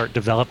sort of start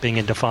developing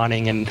and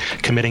defining and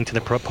committing to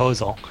the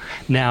proposal.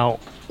 Now,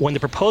 when the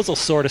proposal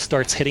sort of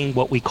starts hitting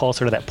what we call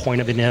sort of that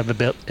point of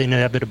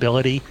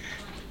inevitability,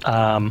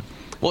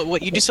 well,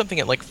 you do something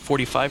at like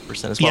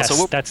 45% as well. Yes,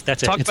 so that's it.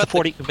 Talk It's about the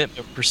 40 the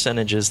commitment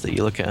percentages that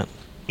you look at.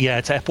 Yeah,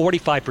 it's at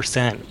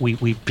 45%.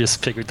 We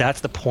just figured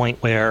that's the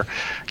point where,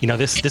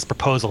 this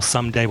proposal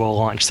someday will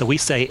launch. So we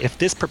say if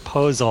this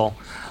proposal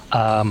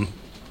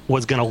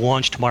was going to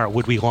launch tomorrow,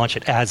 would we launch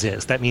it as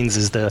is? That means,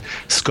 is the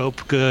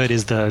scope good?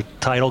 Is the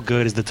title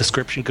good? Is the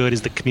description good?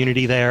 Is the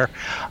community there?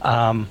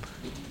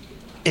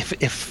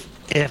 If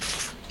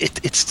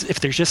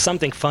there's just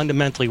something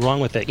fundamentally wrong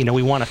with it,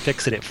 we want to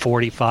fix it at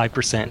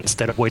 45%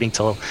 instead of waiting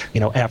till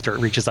after it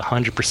reaches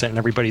 100% and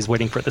everybody's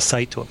waiting for the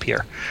site to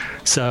appear.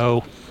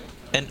 So.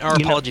 And our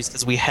apologies,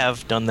 because we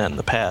have done that in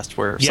the past,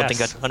 where something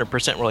got to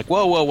 100%, we're like,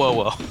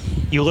 whoa.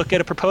 You look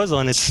at a proposal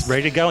and it's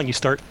ready to go, and you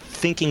start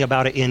thinking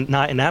about it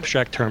not in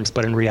abstract terms,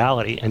 but in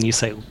reality, and you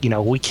say,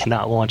 we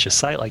cannot launch a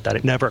site like that.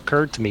 It never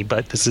occurred to me,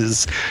 but this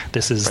is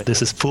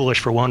foolish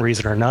for one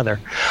reason or another.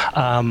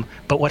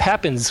 But what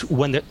happens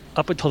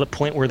up until the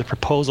point where the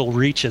proposal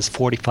reaches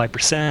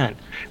 45%,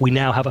 we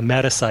now have a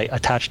meta site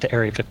attached to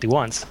Area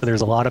 51. So there's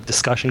a lot of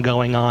discussion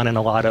going on and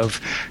a lot of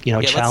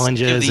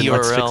challenges. Let's give the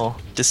URL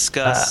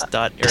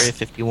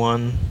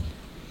discuss.area51.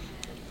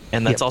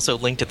 And that's also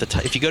linked at the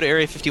top. If you go to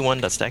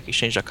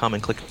area51.stackexchange.com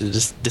and click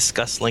the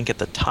discuss link at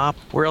the top,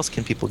 where else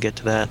can people get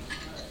to that?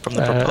 From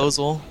the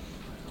proposal?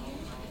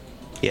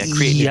 Yeah,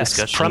 create new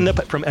discussion.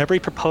 From every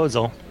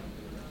proposal.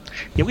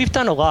 Yeah, we've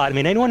done a lot. I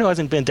mean, anyone who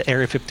hasn't been to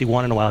Area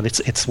 51 in a while,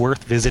 it's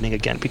worth visiting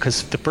again,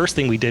 because the first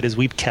thing we did is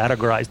we've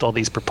categorized all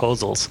these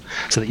proposals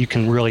so that you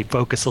can really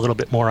focus a little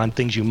bit more on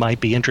things you might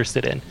be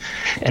interested in.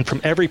 And from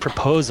every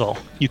proposal,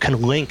 you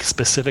can link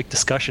specific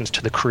discussions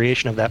to the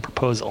creation of that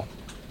proposal.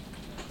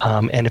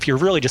 And if you're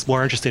really just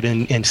more interested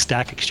in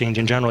Stack Exchange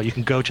in general, you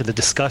can go to the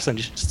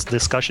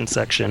discussion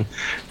section,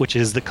 which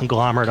is the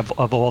conglomerate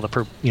of all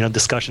the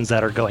discussions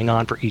that are going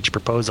on for each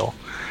proposal.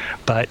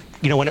 But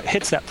when it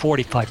hits that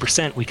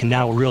 45%, we can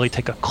now really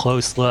take a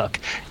close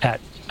look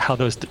at how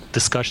those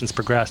discussions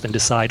progressed and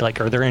decide,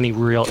 are there any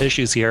real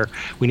issues here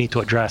we need to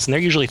address? And they're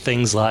usually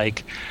things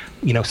like,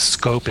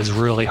 scope is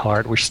really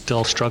hard. We're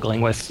still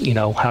struggling with,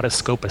 how to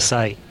scope a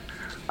site.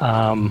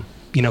 Do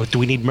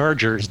we need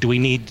mergers? Do we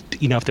need,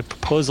 if the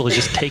proposal is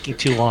just taking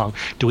too long,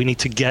 do we need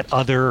to get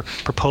other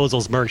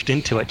proposals merged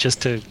into it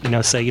just to,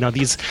 say,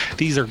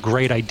 these are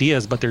great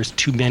ideas, but there's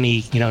too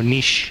many,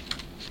 niche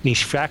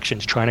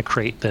factions trying to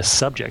create this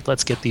subject.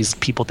 Let's get these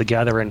people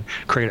together and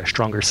create a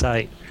stronger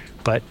site.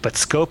 But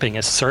scoping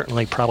is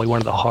certainly probably one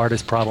of the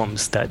hardest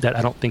problems that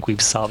I don't think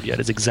we've solved yet,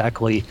 is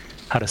exactly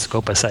how to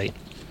scope a site.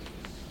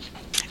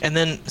 And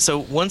then, so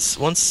once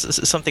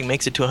something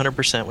makes it to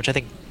 100%, which I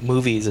think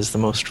movies is the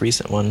most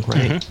recent one,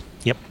 right? Mm-hmm.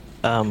 Yep.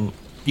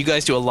 You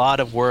guys do a lot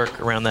of work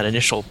around that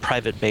initial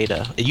private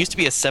beta. It used to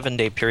be a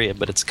 7-day period,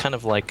 but it's kind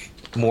of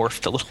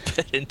morphed a little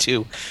bit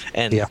into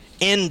an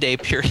N-day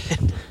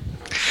period.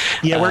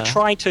 Yeah, we're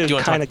trying to do you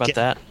want to talk about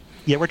that?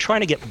 Yeah, we're trying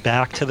to get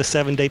back to the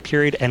 7-day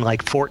period and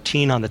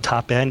 14 on the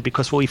top end,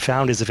 because what we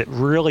found is if it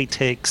really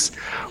takes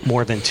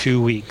more than 2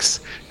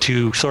 weeks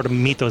to sort of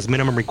meet those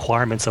minimum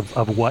requirements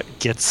of what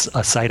gets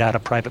a site out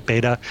of private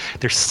beta,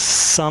 there's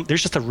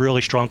just a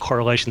really strong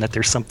correlation that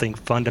there's something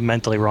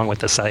fundamentally wrong with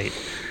the site.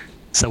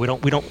 So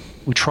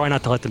we try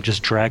not to let them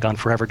just drag on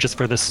forever, just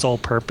for the sole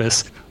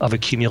purpose of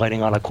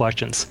accumulating on the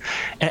questions.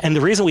 And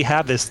the reason we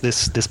have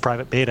this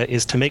private beta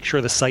is to make sure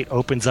the site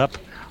opens up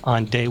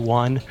on day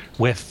one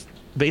with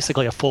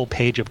basically a full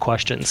page of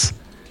questions,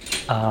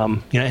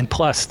 and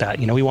plus that,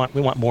 we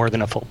want more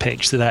than a full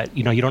page, so that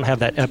you don't have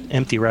that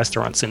empty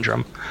restaurant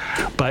syndrome.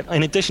 But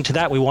in addition to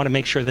that, we want to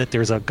make sure that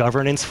there's a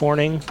governance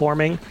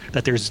forming,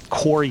 that there's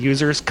core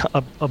users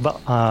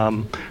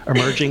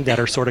emerging that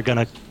are sort of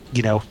going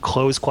to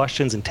close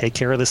questions and take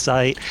care of the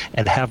site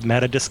and have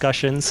meta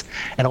discussions.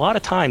 And a lot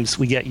of times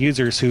we get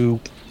users who,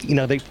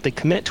 they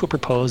commit to a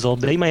proposal,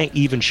 they might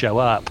even show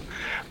up,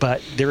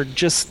 but they're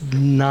just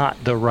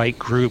not the right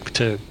group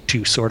to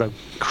sort of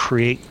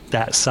create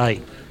that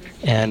site.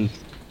 And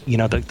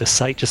the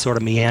site just sort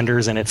of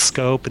meanders in its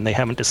scope, and they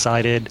haven't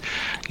decided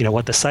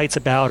what the site's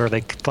about, or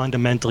they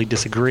fundamentally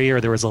disagree,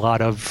 or there was a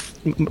lot of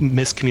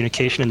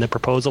miscommunication in the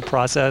proposal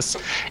process.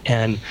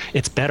 And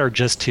it's better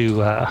just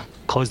to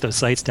close those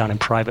sites down in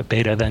private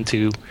beta than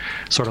to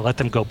sort of let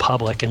them go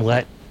public and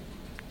let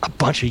a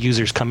bunch of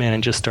users come in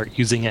and just start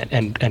using it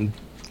and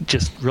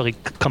just really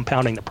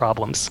compounding the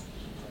problems.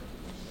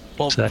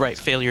 Well, right,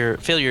 failure.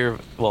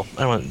 Well,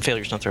 I don't want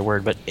failure's not their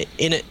word, but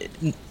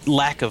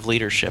lack of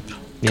leadership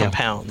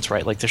compounds,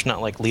 right? There's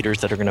not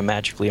leaders that are going to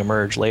magically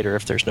emerge later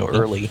if there's no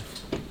early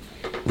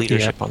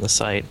leadership on the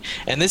site.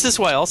 And this is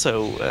why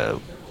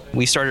also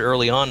we started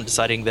early on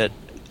deciding that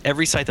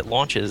every site that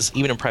launches,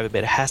 even in private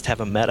beta, has to have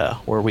a meta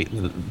where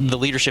the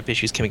leadership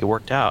issues can get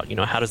worked out.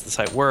 How does the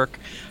site work?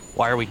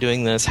 why are we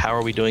doing this, how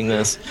are we doing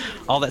this,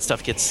 all that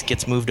stuff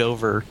gets moved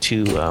over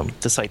to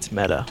the site's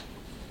meta.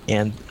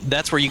 And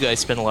that's where you guys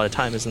spend a lot of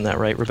time, isn't that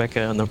right,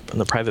 Rebecca, on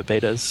the private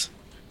betas?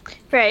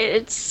 Right.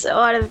 It's a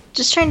lot of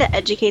just trying to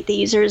educate the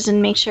users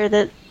and make sure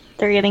that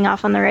they're getting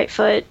off on the right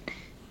foot.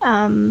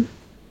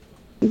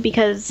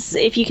 Because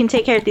if you can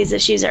take care of these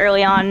issues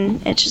early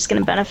on, it's just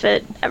going to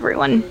benefit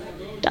everyone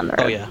down the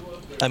road. Oh, yeah.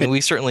 I mean,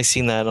 we've certainly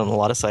seen that on a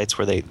lot of sites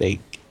where they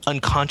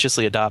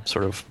unconsciously adopt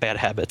sort of bad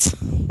habits.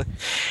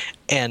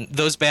 And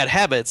those bad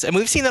habits, and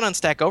we've seen that on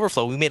Stack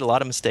Overflow. We made a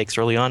lot of mistakes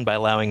early on by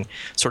allowing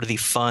sort of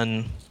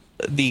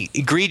the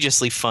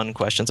egregiously fun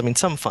questions. I mean,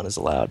 some fun is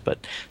allowed, but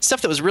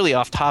stuff that was really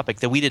off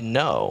topic that we didn't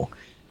know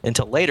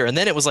until later. And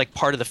then it was like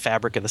part of the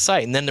fabric of the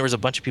site. And then there was a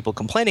bunch of people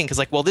complaining because,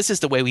 like, well, this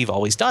is the way we've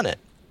always done it.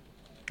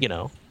 You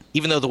know,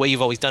 even though the way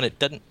you've always done it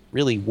doesn't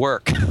really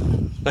work.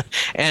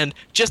 And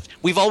just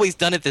we've always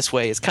done it this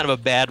way is kind of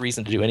a bad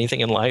reason to do anything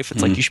in life.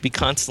 It's like you should be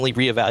constantly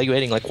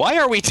reevaluating, like, why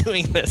are we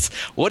doing this?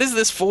 What is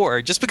this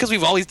for? Just because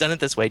we've always done it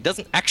this way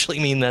doesn't actually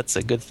mean that's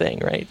a good thing,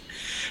 right?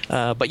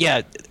 But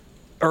yeah,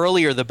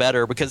 earlier the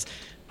better, because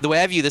the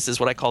way I view this is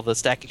what I call the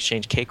Stack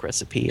Exchange cake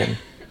recipe. And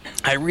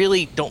I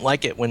really don't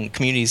like it when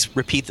communities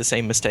repeat the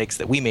same mistakes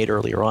that we made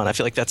earlier on. I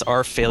feel like that's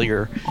our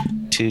failure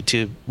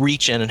to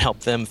reach in and help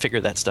them figure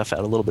that stuff out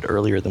a little bit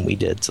earlier than we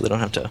did, so they don't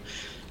have to,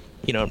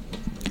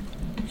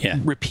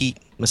 repeat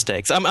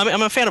mistakes. I'm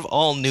a fan of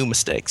all new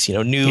mistakes,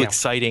 new,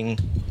 exciting,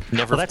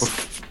 never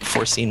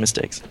foreseen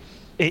mistakes.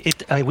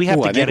 We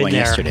have to get in one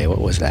there. Yesterday, what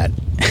was that?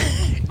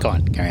 Go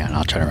on, carry on.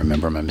 I'll try to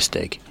remember my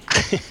mistake.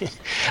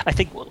 I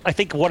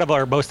think one of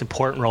our most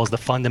important roles, the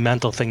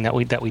fundamental thing that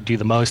we do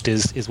the most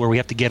is where we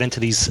have to get into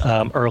these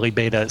early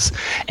betas,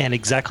 and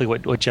exactly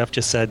what Jeff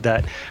just said,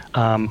 that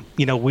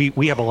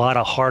we have a lot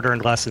of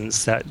hard-earned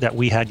lessons that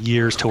we had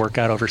years to work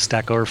out over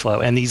Stack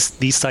Overflow, and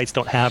these sites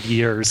don't have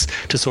years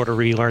to sort of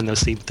relearn those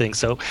same things.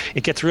 So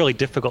it gets really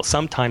difficult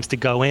sometimes to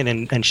go in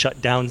and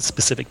shut down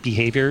specific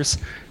behaviors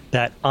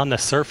that on the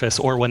surface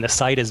or when the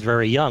site is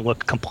very young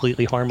look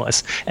completely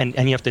harmless, and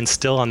you have to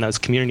instill on those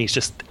communities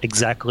just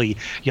exactly,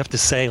 you have to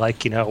say,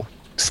 like,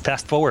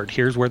 fast forward,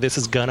 here's where this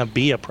is gonna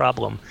be a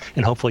problem,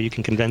 and hopefully you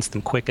can convince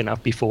them quick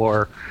enough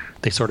before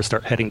they sort of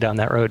start heading down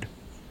that road.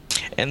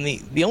 And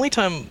the only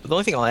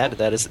thing I'll add to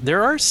that is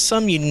there are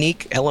some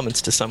unique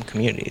elements to some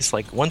communities.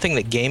 Like, one thing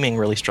that gaming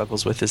really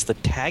struggles with is the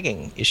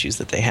tagging issues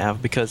that they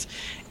have, because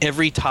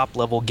every top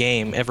level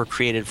game ever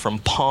created from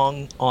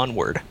Pong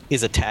onward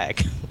is a tag.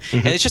 Mm-hmm.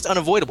 And it's just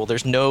unavoidable.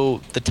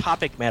 The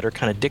topic matter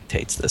kind of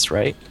dictates this,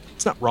 right?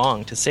 It's not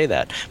wrong to say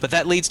that, but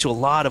that leads to a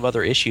lot of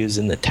other issues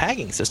in the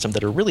tagging system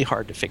that are really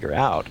hard to figure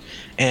out.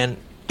 And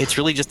it's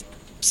really just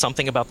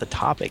something about the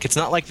topic. It's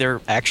not like they're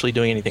actually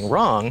doing anything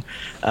wrong.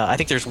 I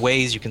think there's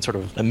ways you can sort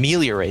of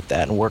ameliorate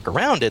that and work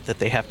around it, that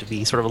they have to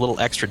be sort of a little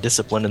extra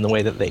disciplined in the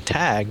way that they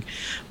tag.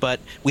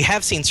 But we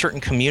have seen certain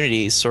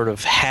communities sort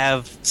of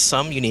have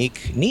some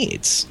unique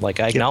needs. Like,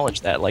 I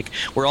acknowledge that. Like,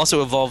 we're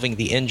also evolving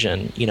the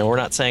engine. We're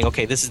not saying,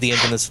 okay, this is the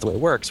engine, this is the way it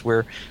works.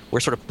 We're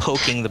sort of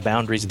poking the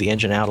boundaries of the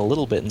engine out a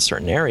little bit in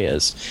certain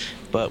areas.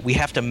 But we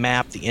have to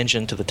map the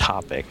engine to the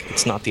topic.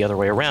 It's not the other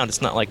way around. It's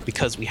not like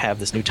because we have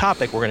this new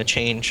topic, we're going to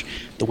change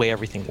the way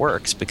everything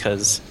works,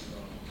 because,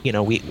 we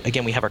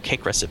have our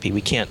cake recipe.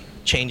 We can't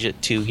change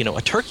it to,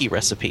 a turkey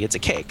recipe. It's a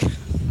cake.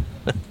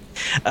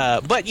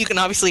 But you can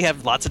obviously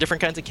have lots of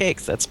different kinds of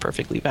cakes. That's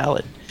perfectly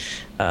valid.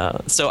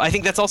 So I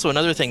think that's also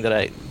another thing that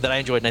I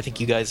enjoyed, and I think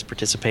you guys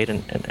participate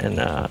and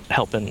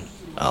help in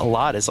a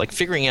lot, is like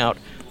figuring out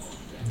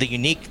the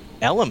unique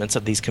elements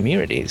of these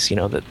communities,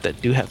 that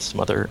do have some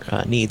other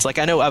needs. Like,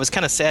 I know I was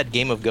kind of sad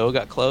Game of Go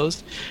got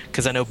closed,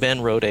 because I know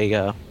Ben wrote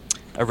a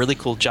really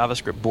cool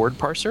JavaScript board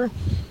parser.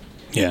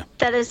 Yeah.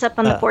 That is up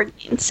on the board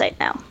game site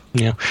now.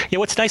 Yeah.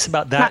 What's nice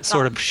about that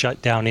sort of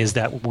shutdown is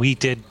that we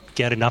did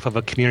get enough of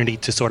a community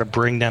to sort of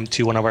bring them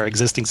to one of our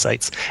existing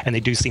sites, and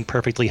they do seem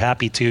perfectly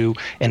happy to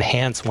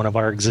enhance one of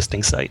our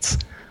existing sites.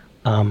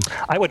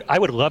 I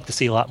would love to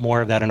see a lot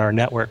more of that in our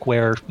network,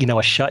 where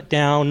a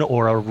shutdown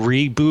or a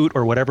reboot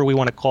or whatever we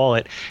want to call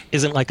it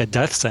isn't like a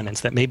death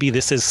sentence. That maybe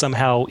this is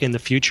somehow in the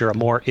future a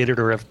more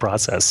iterative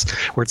process,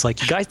 where it's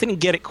like, you guys didn't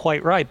get it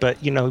quite right, but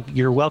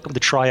you're welcome to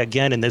try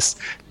again in this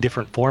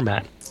different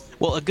format.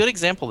 Well, a good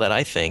example that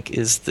I think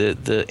is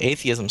the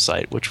atheism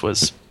site, which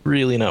was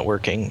really not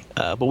working.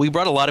 But we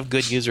brought a lot of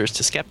good users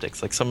to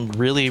Skeptics. Like, some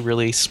really,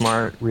 really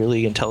smart,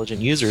 really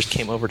intelligent users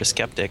came over to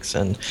Skeptics,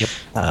 and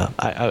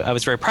I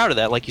was very proud of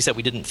that. Like you said,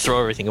 we didn't throw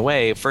everything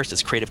away. First,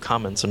 it's Creative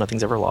Commons, so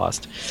nothing's ever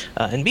lost.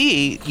 And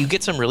B, you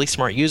get some really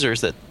smart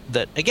users that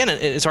again,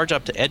 it's our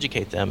job to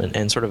educate them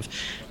and sort of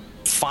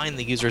find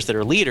the users that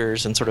are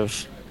leaders and sort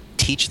of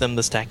teach them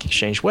the Stack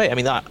Exchange way. I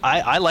mean,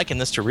 I liken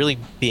this to really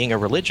being a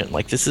religion.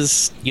 Like, this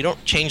is, you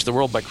don't change the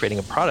world by creating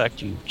a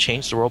product, you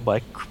change the world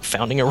by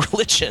founding a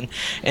religion,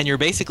 and you're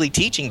basically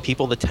teaching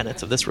people the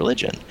tenets of this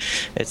religion.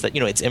 It's that,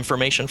 it's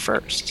information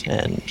first,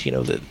 and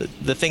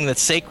the thing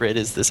that's sacred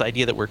is this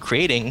idea that we're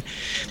creating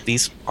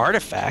these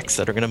artifacts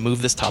that are going to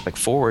move this topic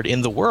forward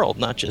in the world,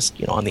 not just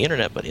on the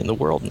internet, but in the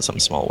world in some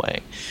small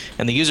way.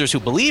 And the users who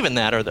believe in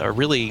that are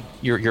really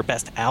your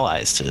best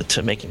allies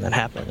to making that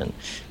happen. And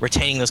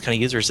retaining those kind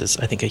of users is,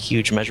 I think, a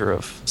huge measure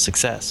of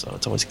success. So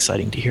it's always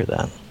exciting to hear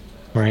that.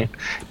 Right.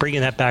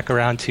 Bringing that back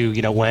around to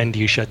when do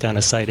you shut down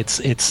a site?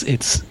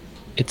 It's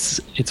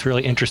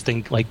really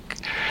interesting. Like,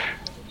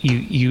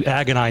 you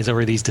agonize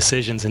over these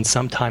decisions, and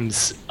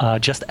sometimes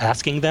just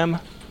asking them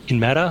in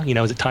Meta,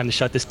 is it time to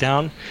shut this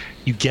down?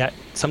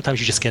 Sometimes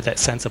you just get that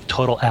sense of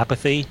total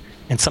apathy,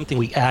 and something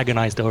we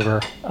agonized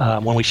over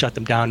when we shut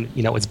them down,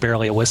 it's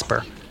barely a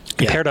whisper.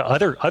 Compared to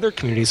other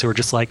communities who are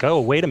just like, oh,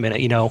 wait a minute,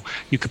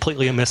 you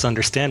completely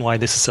misunderstand why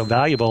this is so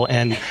valuable.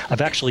 And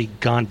I've actually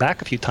gone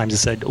back a few times and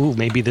said, ooh,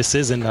 maybe this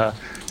isn't a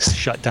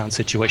shutdown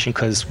situation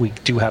because we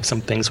do have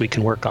some things we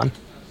can work on.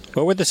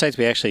 What were the sites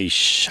we actually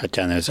shut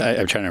down? I'm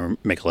trying to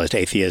make a list.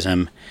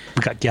 Atheism.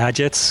 We got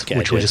Gadgets,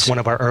 which was one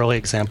of our early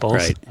examples.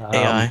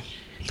 Right.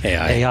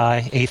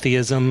 AI,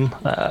 Atheism,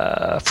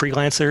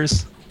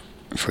 Freelancers.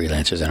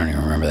 Freelancers, I don't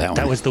even remember that one.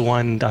 That was the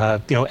one,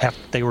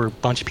 after they were a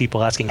bunch of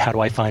people asking, how do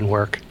I find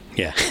work?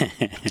 Yeah.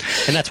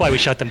 And that's why we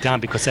shut them down,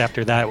 because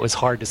after that it was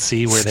hard to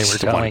see where they were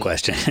going. One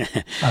question.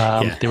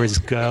 There was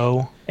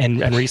Go,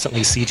 and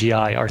recently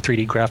CGI, our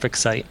 3D graphics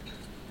site.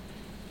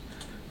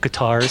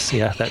 Guitars,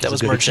 that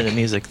was merged into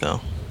music,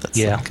 though. That's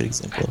a good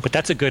example. But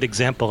that's a good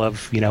example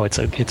of, it's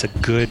a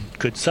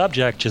good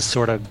subject, just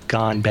sort of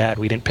gone bad.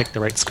 We didn't pick the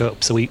right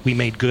scope. So we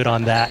made good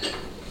on that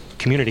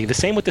community. The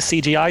same with the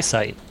CGI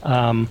site.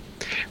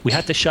 We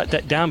had to shut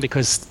that down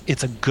because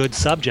it's a good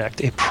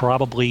subject. It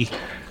probably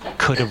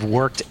could have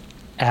worked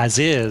as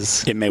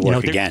is. It may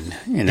work again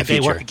in the future.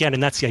 It may work again,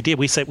 and that's the idea.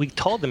 We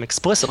told them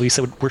explicitly, we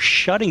said, we're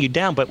shutting you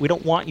down, but we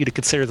don't want you to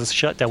consider this a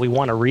shutdown. We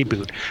want a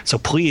reboot. So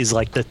please,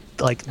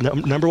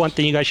 number one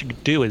thing you guys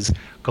should do is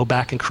go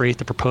back and create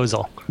the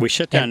proposal. We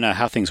shut down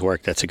How Things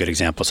Work. That's a good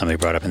example. Somebody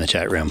brought up in the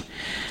chat room.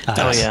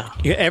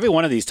 Every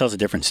one of these tells a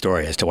different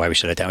story as to why we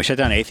shut it down. We shut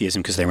down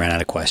Atheism because they ran out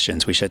of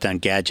questions. We shut down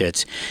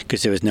Gadgets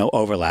because there was no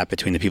overlap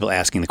between the people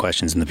asking the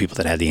questions and the people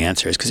that had the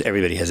answers, because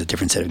everybody has a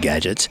different set of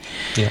gadgets.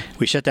 Yeah.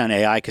 We shut down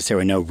AI because there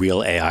were no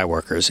real AI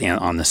workers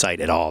on the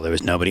site at all. There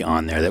was nobody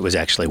on there that was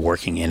actually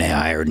working in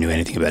AI or knew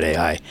anything about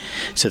AI.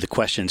 So the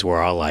questions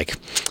were all like,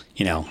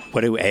 what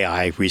do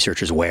AI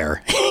researchers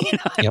wear?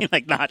 I mean,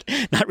 like not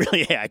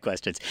really AI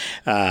questions.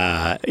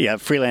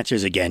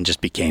 Freelancers again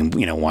just became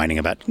whining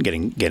about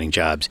getting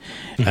jobs,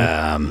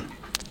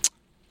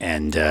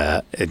 and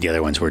the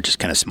other ones were just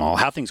kind of small.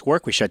 How Things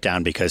Work we shut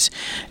down because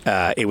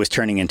it was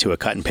turning into a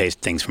cut and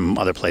paste things from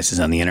other places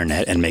on the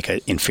internet and make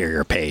an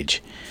inferior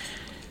page.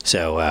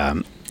 So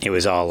it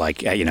was all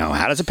like,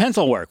 how does a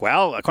pencil work?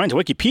 Well, according to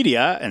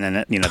Wikipedia, and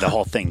then the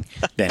whole thing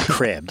then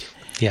cribbed.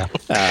 Yeah.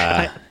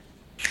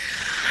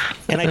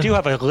 And I do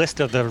have a list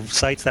of the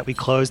sites that we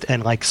closed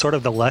and sort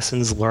of the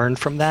lessons learned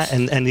from that.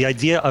 And the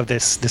idea of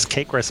this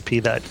cake recipe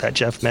that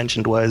Jeff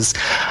mentioned was,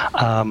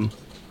 the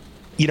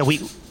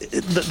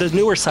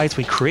newer sites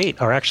we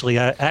create are actually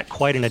at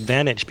quite an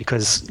advantage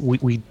because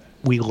we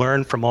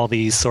learn from all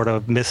these sort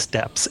of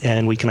missteps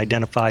and we can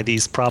identify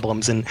these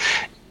problems, and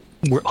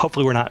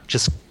hopefully we're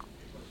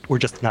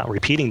just not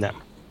repeating them.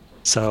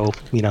 So,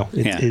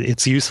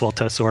 it's useful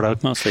to sort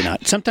of... Mostly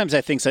not. Sometimes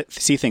I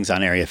see things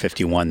on Area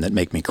 51 that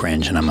make me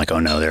cringe, and I'm like, oh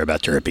no, they're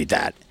about to repeat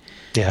that.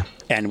 Yeah.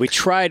 And we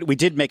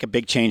did make a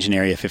big change in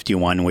Area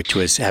 51, which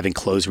was having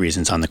close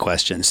reasons on the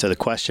questions. So the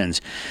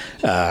questions,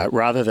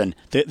 rather than...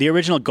 The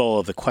original goal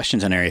of the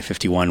questions on Area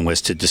 51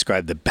 was to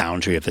describe the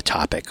boundary of the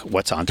topic,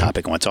 what's on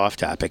topic and what's off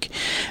topic.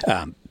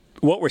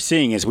 What we're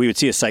seeing is we would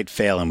see a site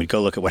fail, and we'd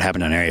go look at what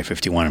happened on Area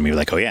 51, and we'd be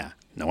like, oh yeah,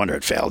 no wonder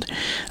it failed.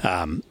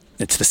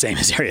 It's the same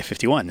as Area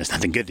 51. There's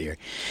nothing good here.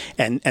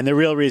 And the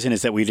real reason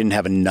is that we didn't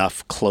have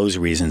enough close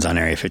reasons on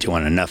Area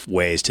 51, enough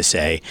ways to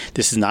say,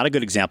 this is not a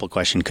good example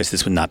question because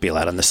this would not be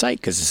allowed on the site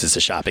because this is a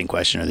shopping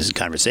question or this is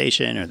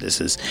conversation or this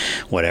is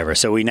whatever.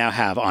 So we now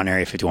have on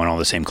Area 51 all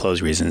the same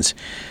close reasons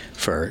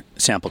for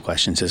sample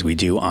questions as we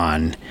do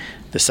on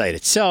the site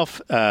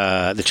itself.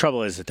 The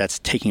trouble is that that's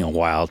taking a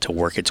while to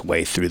work its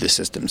way through the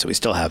system. So we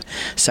still have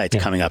sites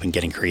coming up and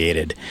getting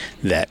created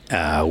that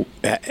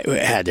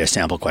had their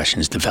sample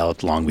questions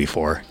developed long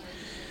before.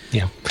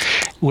 Yeah,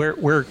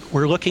 we're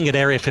looking at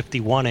Area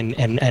 51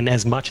 and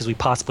as much as we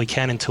possibly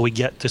can until we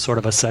get to sort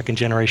of a second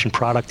generation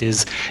product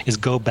is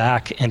go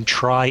back and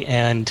try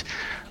and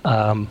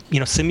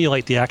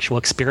simulate the actual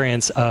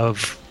experience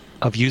of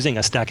using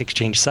a Stack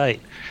Exchange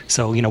site.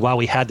 So, while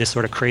we had this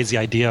sort of crazy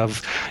idea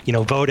of,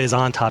 vote is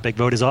on topic,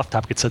 vote is off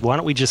topic, it said, why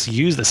don't we just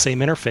use the same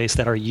interface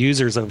that our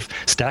users of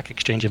Stack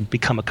Exchange have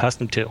become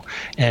accustomed to?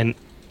 And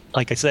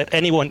like I said,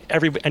 anyone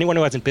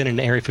who hasn't been in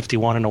Area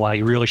 51 in a while,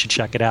 you really should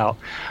check it out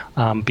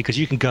because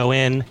you can go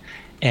in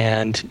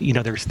and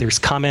there's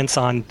comments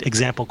on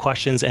example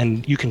questions,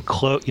 and you can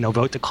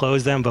vote to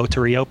close them, vote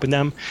to reopen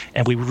them,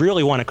 and we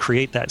really want to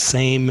create that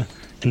same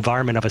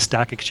environment of a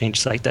Stack Exchange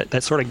site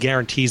that sort of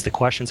guarantees the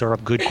questions are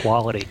of good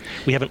quality.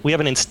 We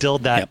haven't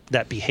instilled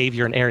that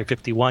behavior in Area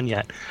 51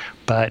 yet,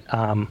 but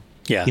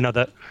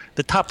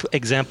the top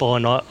example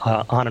and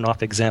on and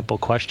off example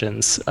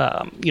questions,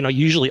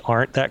 usually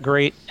aren't that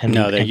great. And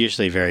they're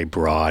usually very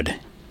broad.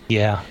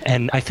 Yeah,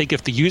 and I think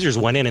if the users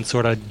went in and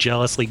sort of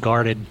jealously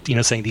guarded,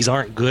 saying these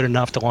aren't good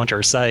enough to launch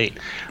our site,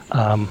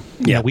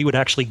 we would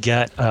actually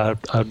get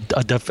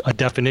a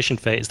definition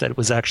phase that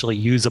was actually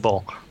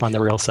usable on the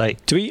real site.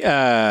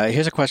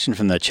 Here's a question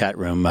from the chat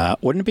room.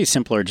 Wouldn't it be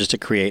simpler just to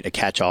create a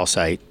catch-all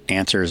site,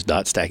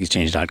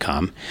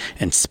 answers.stackexchange.com,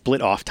 and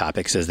split off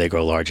topics as they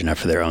grow large enough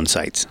for their own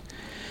sites?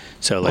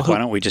 So, why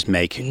don't we just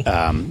make,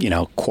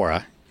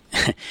 Quora,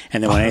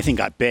 and then when anything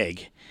got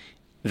big,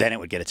 then it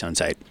would get its own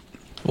site.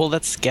 Well,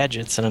 that's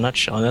gadgets in a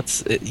nutshell.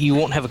 You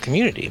won't have a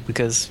community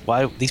because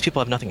these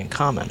people have nothing in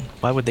common.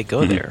 Why would they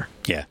go there?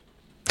 Yeah.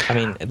 I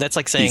mean, that's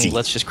like saying,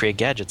 let's just create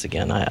gadgets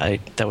again.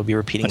 That would be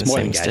repeating the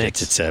same mistakes.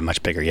 Gadgets. It's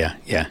much bigger, yeah.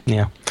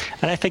 Yeah.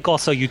 And I think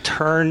also you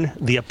turn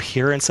the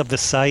appearance of the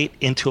site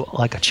into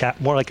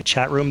more like a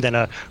chat room than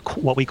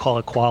what we call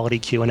a quality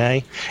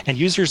Q&A. And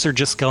users are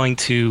just going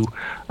to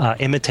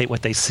imitate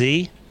what they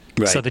see.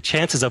 Right. So the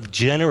chances of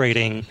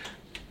generating,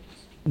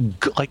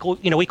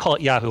 we call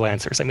it Yahoo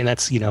Answers. I mean,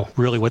 that's,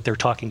 really what they're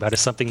talking about is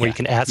something where you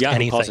can ask Yahoo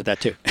anything. Yahoo calls it that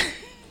too.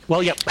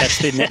 Well, yep. That's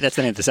the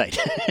name of the site.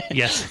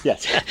 Yes.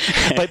 Yes.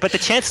 But the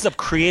chances of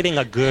creating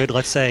a good,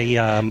 let's say,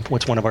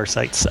 what's one of our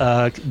sites,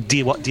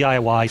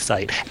 DIY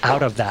site,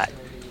 out of that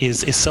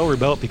is so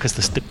remote because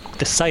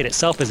the site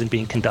itself isn't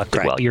being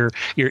conducted well.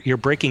 You're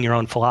breaking your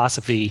own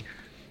philosophy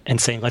and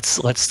saying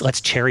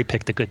let's cherry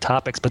pick the good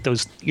topics, but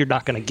you're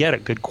not going to get a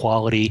good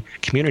quality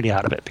community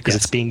out of it because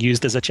it's being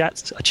used as a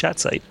chat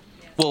site.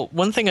 Well,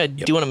 one thing I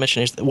do want to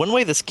mention is one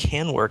way this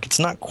can work. It's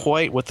not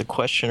quite what the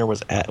questioner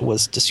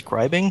was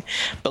describing,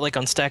 but like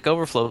on Stack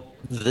Overflow,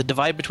 the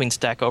divide between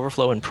Stack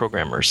Overflow and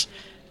programmers.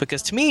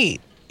 Because to me,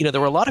 there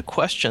were a lot of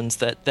questions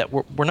that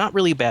were not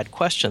really bad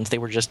questions. They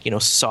were just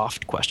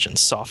soft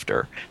questions,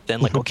 softer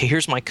than like, okay,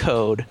 here's my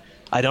code.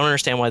 I don't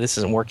understand why this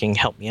isn't working.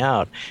 Help me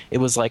out. It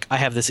was like I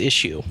have this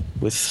issue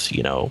with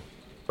some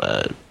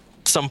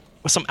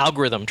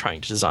algorithm trying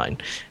to design.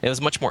 It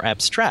was much more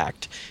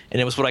abstract,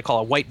 and it was what I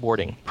call a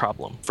whiteboarding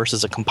problem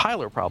versus a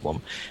compiler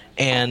problem.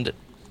 And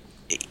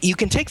you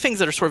can take things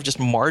that are sort of just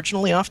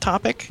marginally off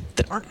topic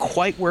that aren't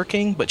quite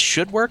working but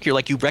should work.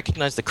 You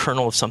recognize the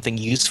kernel of something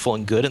useful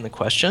and good in the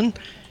question.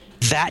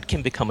 That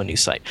can become a new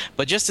site.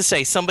 But just to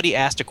say somebody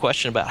asked a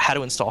question about how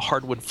to install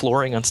hardwood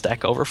flooring on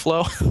Stack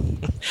Overflow,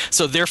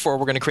 so therefore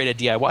we're going to create a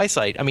DIY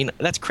site. I mean,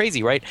 that's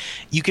crazy, right?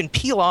 You can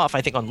peel off, I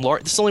think,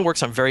 this only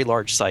works on very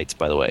large sites,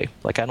 by the way.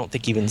 Like, I don't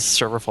think even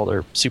Serverfault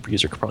or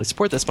Superuser could probably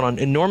support this, but on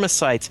enormous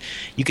sites,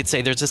 you could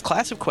say there's this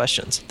class of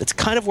questions that's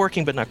kind of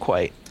working but not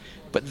quite,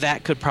 but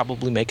that could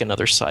probably make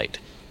another site.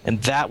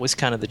 And that was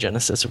kind of the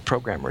genesis of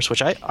programmers,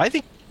 which I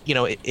think,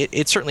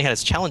 it certainly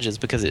has its challenges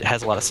because it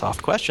has a lot of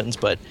soft questions,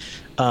 but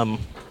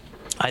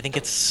I think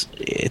it's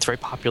very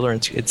popular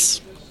and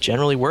it's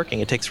generally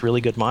working. It takes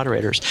really good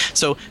moderators.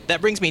 So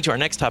that brings me to our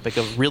next topic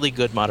of really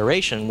good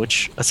moderation,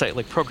 which a site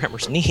like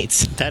Programmers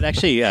needs. That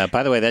actually,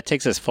 by the way, that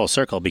takes us full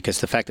circle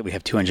because the fact that we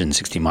have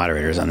 260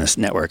 moderators on this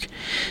network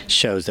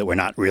shows that we're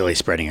not really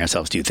spreading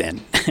ourselves too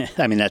thin.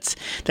 I mean, that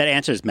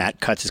answers Matt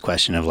Cutz's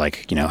question of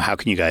how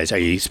can are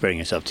you spreading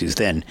yourself too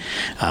thin?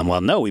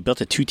 Well, no, we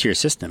built a 2-tier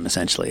system,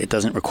 essentially. It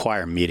doesn't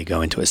require me to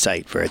go into a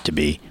site for it to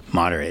be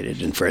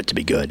moderated and for it to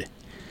be good.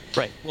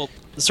 Right. Well,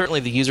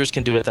 certainly the users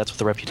can do it. That's what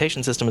the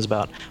reputation system is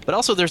about. But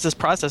also there's this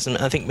process, and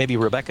I think maybe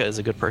Rebecca is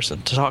a good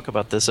person to talk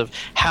about this, of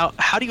how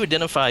do you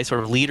identify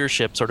sort of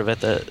leadership sort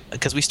of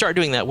because we start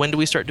doing that. When do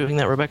we start doing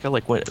that, Rebecca?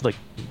 Like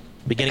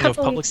beginning of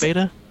public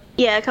beta?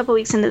 Yeah, a couple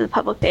weeks into the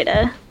public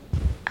beta.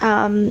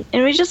 And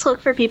we just look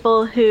for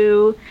people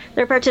who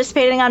they're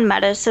participating on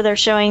meta, so they're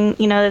showing,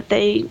 that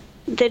they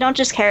don't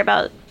just care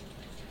about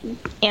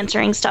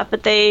answering stuff,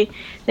 but they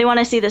want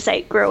to see the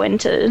site grow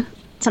into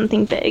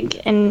something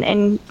big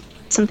and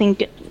something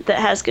that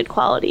has good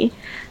quality.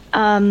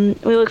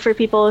 We look for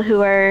people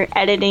who are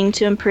editing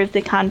to improve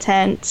the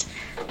content,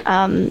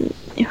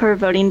 who are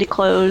voting to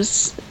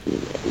close,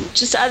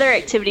 just other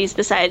activities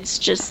besides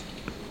just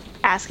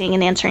asking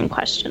and answering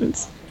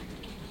questions.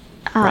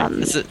 Right.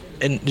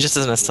 And just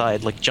as an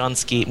aside, like John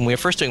Skeet, when we were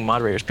first doing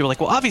moderators, people were like,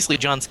 well, obviously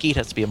John Skeet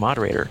has to be a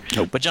moderator.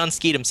 Nope. But John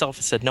Skeet himself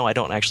has said, no, I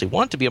don't actually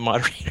want to be a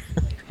moderator.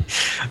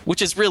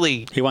 Which is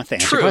really he wants to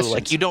answer true. Questions.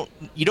 Like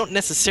you don't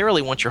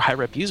necessarily want your high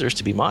rep users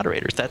to be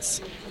moderators.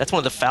 That's one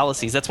of the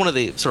fallacies. That's one of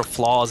the sort of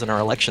flaws in our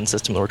election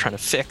system that we're trying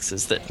to fix.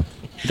 Is that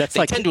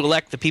they tend to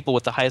elect the people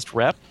with the highest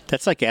rep.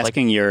 That's like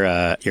asking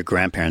your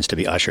grandparents to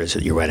be ushers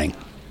at your wedding.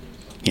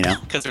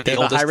 Because they're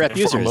the high rep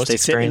users. They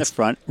sit in the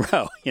front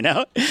row.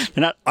 They're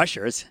not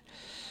ushers.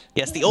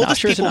 Yes, the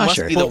oldest people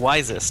must be the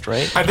wisest,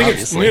 right? I think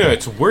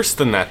it's worse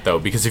than that though,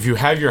 because if you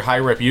have your high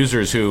rep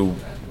users who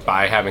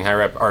by having high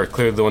rep are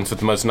clearly the ones with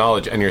the most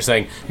knowledge, and you're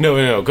saying,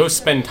 no, go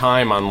spend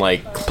time on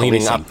like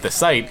cleaning up the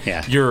site,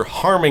 you're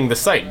harming the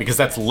site because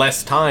that's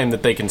less time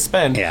that they can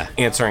spend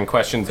answering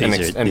questions and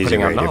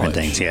putting out knowledge.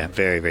 Things. Yeah,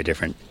 very, very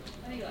different.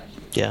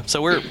 Yeah,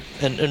 so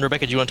and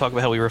Rebecca, do you want to talk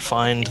about how we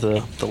refined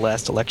the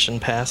last election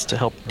pass to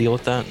help deal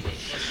with that?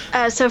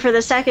 So for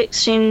the Stack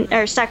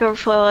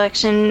Overflow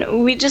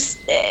election, we just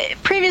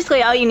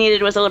previously all you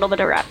needed was a little bit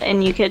of rep,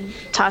 and you could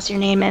toss your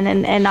name in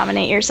and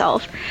nominate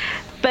yourself.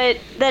 But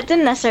that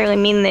didn't necessarily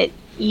mean that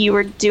you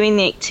were doing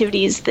the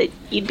activities that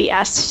you'd be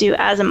asked to do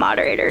as a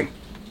moderator.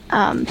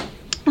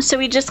 So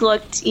we just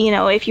looked,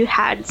 if you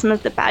had some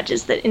of the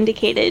badges that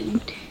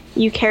indicated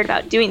you cared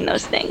about doing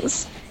those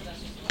things.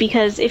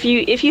 Because if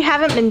you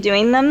haven't been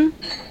doing them,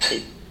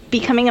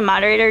 becoming a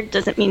moderator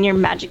doesn't mean you're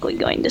magically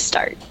going to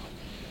start.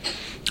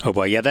 Oh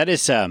boy, yeah, that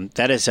is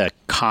a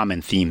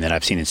common theme that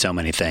I've seen in so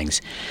many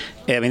things.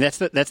 I mean, that's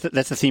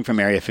the theme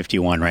from Area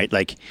 51, right?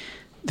 Like,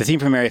 the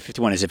theme from Area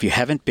 51 is if you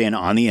haven't been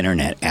on the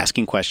internet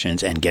asking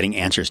questions and getting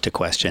answers to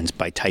questions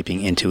by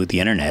typing into the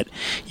internet,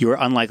 you are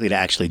unlikely to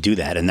actually do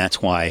that. And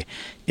that's why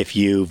if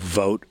you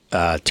vote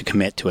to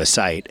commit to a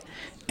site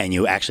and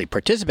you actually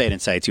participate in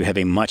sites, you have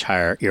a much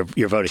higher,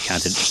 your vote is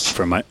counted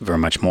for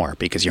much more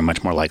because you're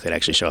much more likely to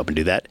actually show up and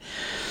do that.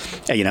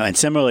 And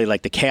similarly,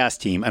 like the Chaos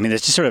team, I mean,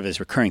 there's just sort of this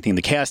recurring thing.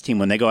 The Chaos team,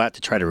 when they go out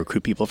to try to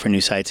recruit people for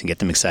new sites and get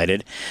them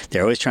excited,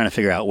 they're always trying to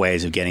figure out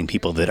ways of getting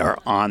people that are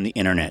on the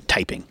internet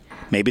typing.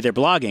 Maybe they're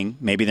blogging,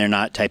 maybe they're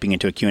not typing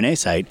into a Q&A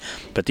site,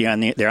 but they're on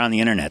the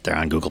internet. They're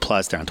on Google+,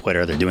 they're on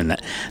Twitter, they're doing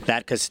that.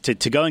 Because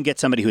to go and get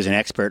somebody who's an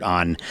expert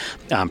on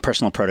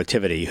personal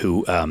productivity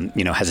who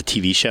has a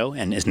TV show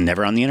and is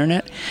never on the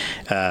internet,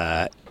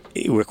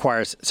 it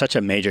requires such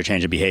a major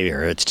change of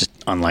behavior. It's just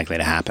unlikely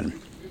to happen.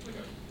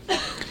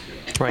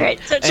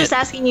 Right. So it's just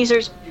asking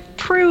users,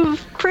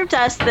 prove to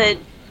us that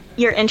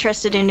you're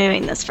interested in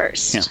doing this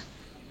first. Yeah.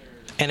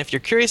 And if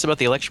you're curious about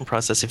the election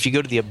process, if you go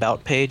to the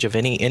About page of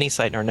any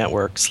site in our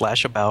network,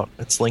 /About,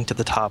 it's linked at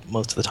the top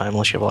most of the time,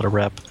 unless you have a lot of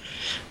rep.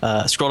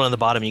 Scroll down to the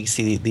bottom, you can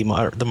see the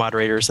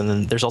moderators, and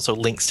then there's also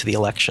links to the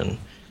election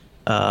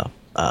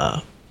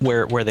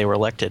where they were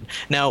elected.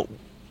 Now,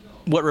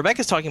 what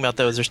Rebecca's talking about,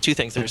 though, is there's two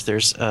things.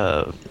 There's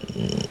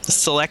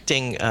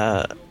selecting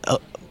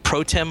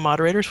pro tem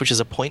moderators, which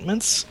is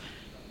appointments.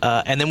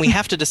 And then we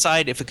have to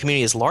decide if a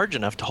community is large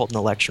enough to hold an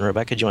election.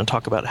 Rebecca, do you want to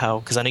talk about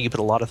how? Because I know you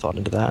put a lot of thought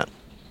into that.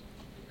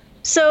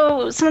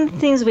 So some of the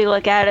things we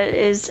look at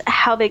is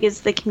how big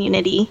is the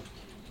community.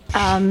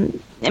 I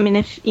mean,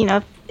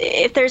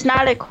 if there's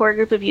not a core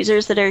group of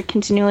users that are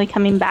continually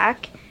coming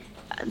back,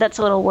 that's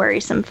a little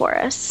worrisome for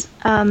us.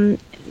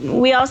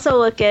 We also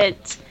look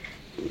at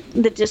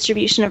the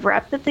distribution of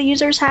rep that the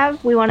users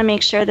have. We want to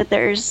make sure that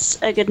there's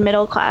a good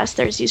middle class,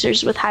 there's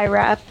users with high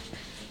rep.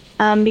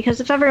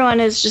 Because if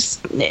everyone's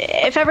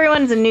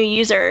a new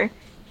user,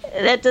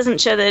 that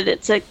doesn't show that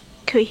it's a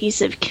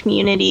cohesive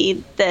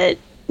community that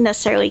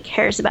necessarily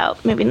cares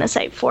about moving the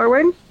site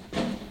forward.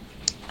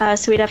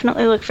 So we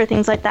definitely look for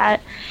things like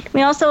that.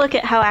 We also look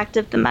at how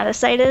active the meta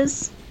site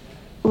is,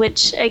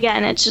 which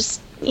again, it's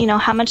just,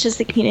 how much is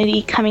the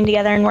community coming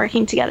together and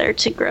working together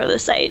to grow the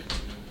site.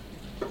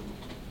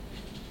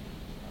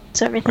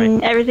 So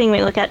everything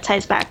we look at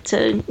ties back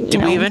to,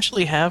 Did we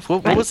eventually have,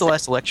 what was the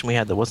last election we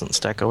had that wasn't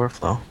Stack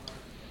Overflow?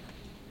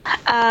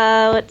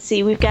 Let's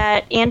see, we've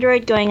got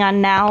Android going on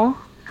now.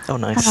 Oh,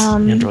 nice.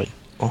 Android.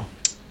 Cool.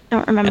 I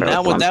don't remember.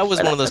 And that was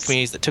one of those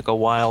communities that took a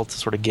while to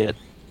sort of get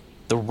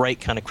the right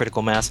kind of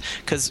critical mass.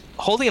 Because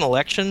holding an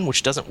election,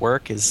 which doesn't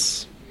work,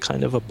 is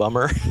kind of a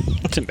bummer.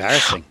 It's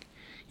embarrassing.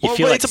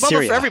 It's a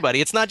bummer for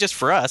everybody. It's not just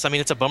for us. I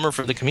mean, it's a bummer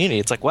for the community.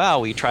 It's like, wow,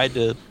 we tried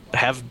to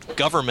have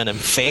government and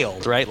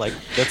failed, right? Like,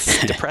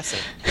 that's depressing.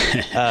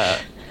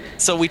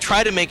 So we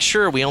try to make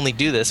sure we only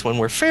do this when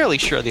we're fairly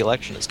sure the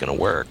election is going to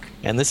work.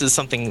 And this is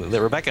something that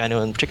Rebecca, I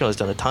know in particular, has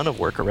done a ton of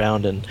work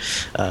around. And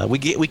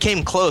we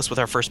came close with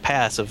our first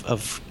pass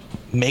of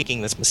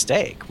making this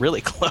mistake,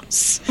 really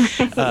close.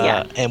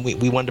 And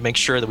we wanted to make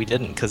sure that we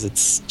didn't, because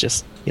it's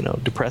just,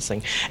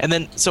 depressing. And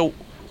then, so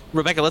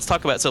Rebecca, let's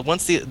talk about, so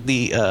once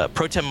the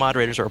pro tem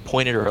moderators are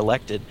appointed or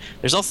elected,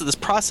 there's also this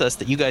process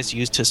that you guys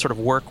use to sort of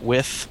work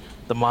with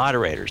the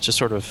moderators to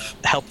sort of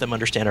help them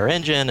understand our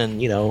engine.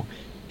 And,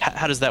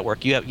 how does that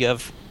work?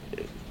 There's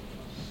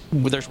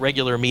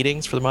regular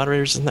meetings for the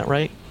moderators, isn't that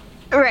right?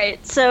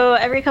 Right. So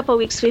every couple of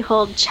weeks we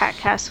hold chat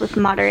casts with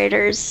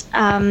moderators.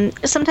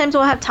 Sometimes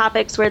we'll have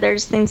topics where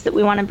there's things that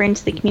we want to bring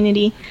to the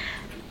community,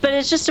 but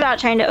it's just about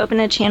trying to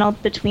open a channel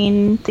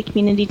between the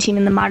community team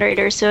and the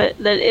moderators so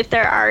that if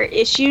there are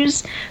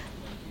issues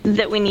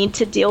that we need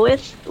to deal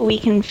with, we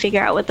can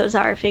figure out what those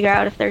are, figure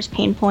out if there's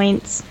pain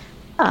points.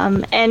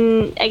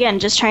 And again,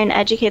 just trying to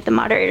educate the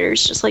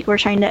moderators, just like we're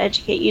trying to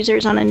educate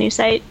users on a new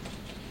site.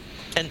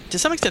 And to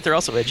some extent, they're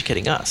also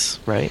educating us,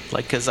 right?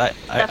 Like, because I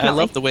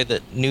love the way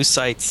that new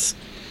sites,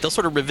 they'll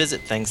sort of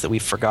revisit things that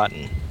we've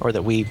forgotten or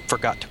that we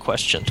forgot to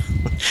question.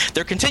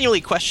 They're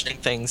continually questioning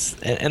things,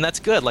 and that's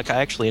good. Like, I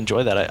actually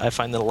enjoy that. I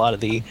find that a lot of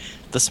the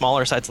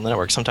smaller sites on the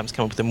network sometimes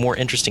come up with the more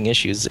interesting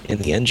issues in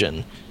the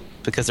engine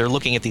because they're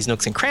looking at these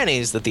nooks and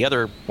crannies that the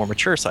other more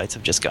mature sites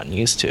have just gotten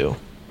used to.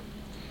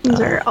 Those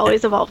are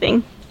always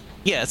evolving.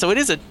 Yeah, so it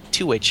is a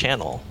two-way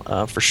channel,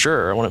 for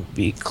sure. I want to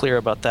be clear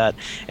about that.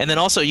 And then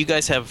also, you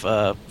guys have,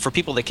 for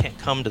people that can't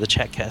come to the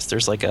chatcast,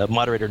 there's like a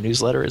moderator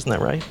newsletter, isn't that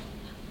right?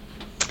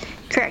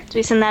 Correct.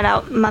 We send that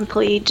out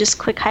monthly, just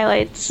quick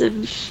highlights of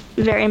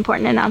very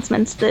important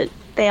announcements that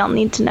they all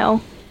need to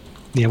know.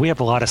 Yeah, we have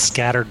a lot of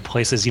scattered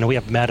places. We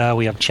have Meta,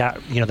 we have chat,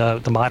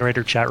 the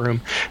moderator chat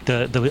room.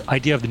 The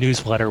idea of the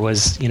newsletter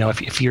was,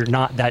 if you're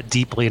not that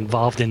deeply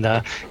involved in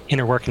the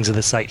inner workings of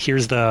the site,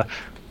 here's the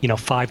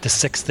 5 to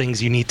 6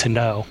 things you need to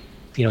know.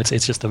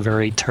 It's just a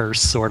very terse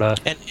sort of.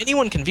 And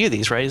anyone can view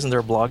these, right? Isn't there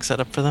a blog set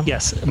up for them?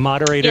 Yes,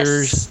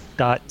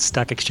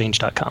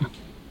 moderators.stackexchange.com.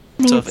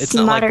 So if it's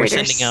not like we're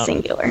sending out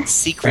singular.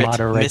 secret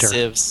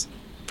missives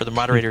for the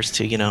moderators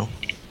to,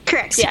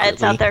 Correct. Yeah,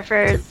 it's out there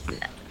for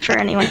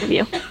anyone to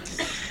view.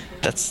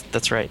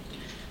 That's right.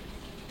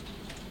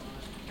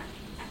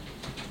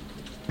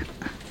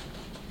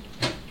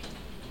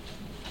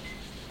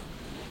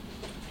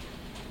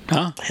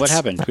 Huh? What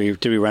happened?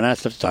 Did we run out of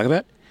stuff to talk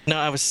about? No,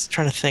 I was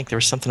trying to think. There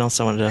was something else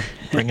I wanted to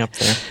bring up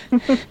there.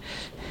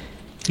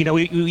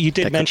 You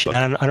did mention,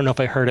 I don't know if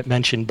I heard it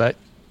mentioned, but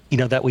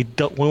that we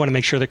want to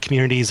make sure that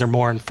communities are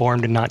more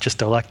informed and not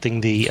just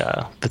electing the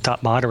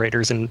top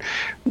moderators. And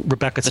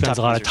Rebecca spends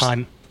a lot of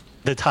time.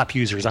 The top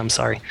users, I'm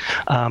sorry.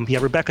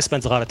 Rebecca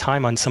spends a lot of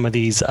time on some of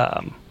these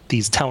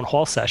town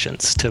hall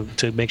sessions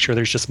to make sure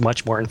there's just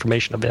much more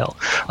information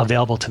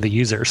available to the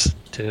users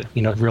to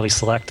really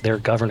select their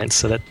governance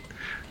so that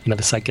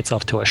the site gets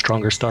off to a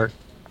stronger start.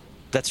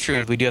 That's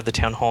true. We do have the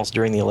town halls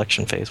during the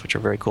election phase, which are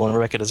very cool. And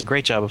Rebecca does a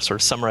great job of sort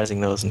of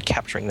summarizing those and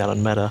capturing that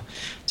on Meta.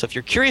 So if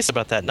you're curious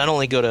about that, not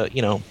only go to,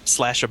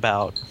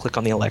 /about, click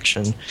on the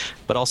election,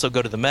 but also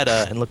go to the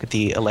Meta and look at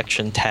the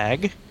election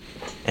tag.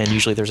 And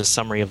usually there's a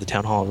summary of the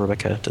town hall.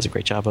 Rebecca does a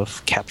great job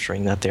of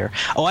capturing that there.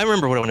 Oh, I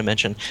remember what I want to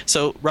mention.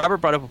 So Robert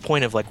brought up a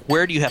point of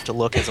where do you have to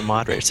look as a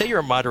moderator? Say you're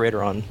a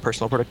moderator on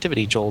Personal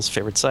Productivity, Joel's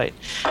favorite site.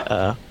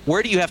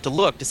 Where do you have to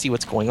look to see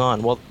what's going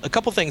on? Well, a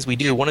couple things we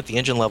do. One at the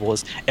engine level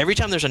is every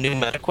time there's a new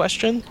meta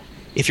question,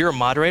 if you're a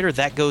moderator,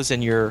 that goes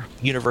in your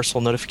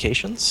universal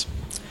notifications.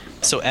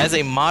 So as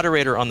a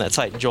moderator on that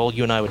site, Joel,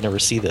 you and I would never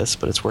see this,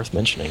 but it's worth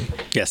mentioning.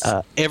 Yes.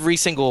 Every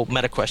single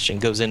meta question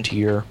goes into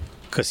your...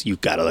 Because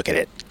you've got to look at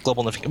it.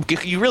 Global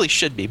notification. You really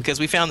should be, because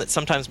we found that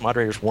sometimes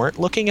moderators weren't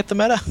looking at the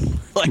meta.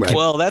 Right.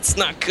 Well, that's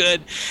not good.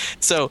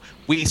 So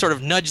we sort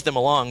of nudge them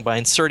along by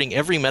inserting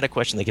every meta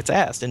question that gets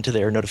asked into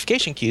their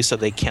notification queue so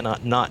they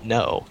cannot not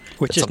know.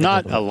 Which is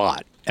not a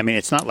lot. I mean,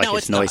 it's not like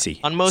it's noisy.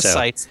 Not. On most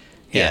sites,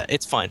 yeah,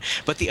 it's fine.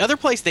 But the other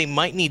place they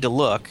might need to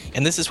look,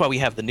 and this is why we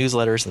have the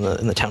newsletters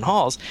and the town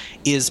halls,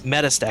 is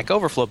Meta Stack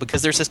Overflow,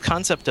 because there's this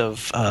concept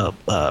of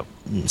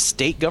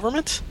state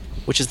government,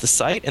 which is the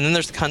site, and then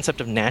there's the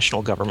concept of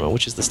national government,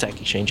 which is the Stack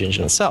Exchange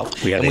engine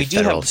itself. We do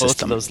have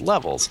both of those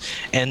levels.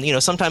 And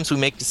sometimes we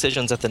make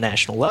decisions at the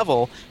national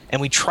level, and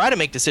we try to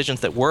make decisions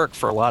that work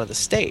for a lot of the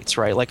states,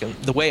 right? Like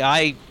the way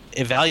I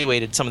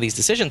evaluated some of these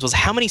decisions was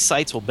how many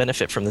sites will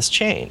benefit from this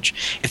change.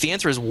 If the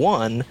answer is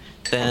 1,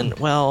 then,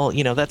 well,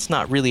 that's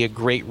not really a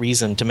great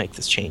reason to make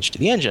this change to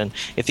the engine.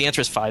 If the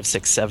answer is 5,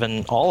 6,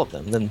 7, all of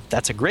them, then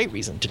that's a great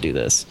reason to do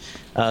this.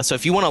 So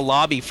if you want to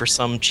lobby for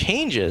some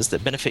changes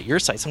that benefit your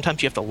site,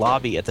 sometimes you have to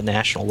lobby at the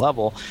national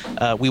level.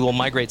 We will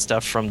migrate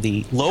stuff from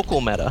the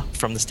local meta,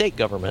 from the state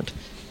government,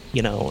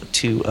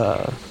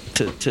 to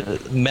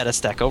Meta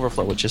Stack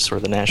Overflow, which is sort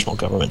of the national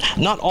government.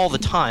 Not all the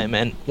time,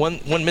 and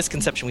one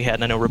misconception we had,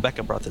 and I know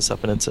Rebecca brought this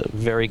up, and it's a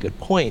very good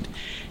point,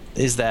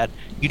 is that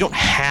you don't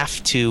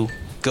have to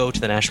go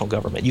to the national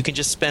government. You can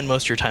just spend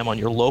most of your time on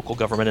your local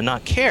government and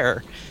not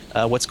care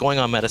what's going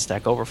on Meta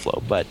Stack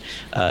Overflow. But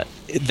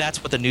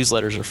that's what the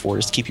newsletters are for,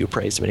 is to keep you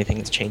appraised of anything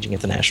that's changing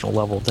at the national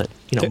level that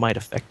might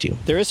affect you.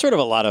 There is sort of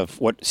a lot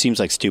of what seems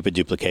like stupid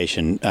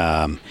duplication,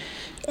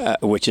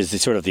 which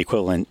is sort of the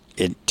equivalent,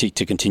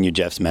 to continue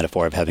Jeff's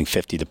metaphor, of having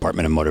 50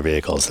 Department of Motor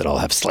Vehicles that all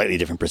have slightly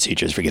different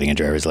procedures for getting a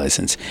driver's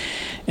license.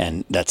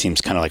 And that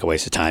seems kind of like a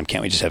waste of time.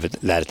 Can't we just have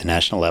that at the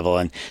national level?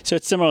 And so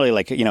it's similarly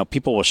like,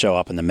 people will show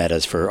up in the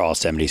metas for all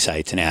 70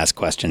 sites and ask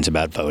questions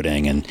about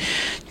voting and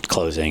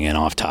closing and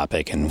off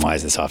topic and why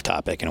is this off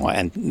topic and why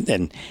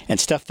and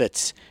stuff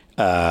that's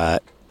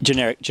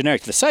generic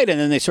to the site, and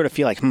then they sort of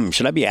feel like,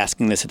 should I be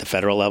asking this at the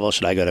federal level?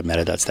 Should I go to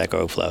meta.stack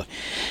overflow?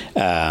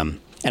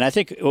 And I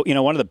think,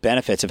 one of the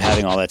benefits of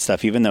having all that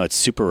stuff, even though it's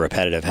super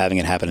repetitive, having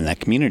it happen in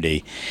that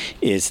community,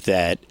 is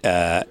that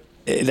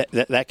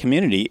that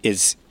community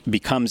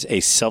becomes a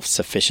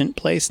self-sufficient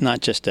place,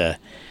 not just a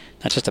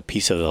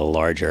piece of the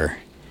larger.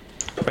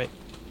 Right.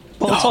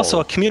 Well, it's also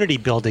a community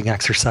building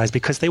exercise,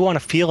 because they want to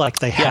feel like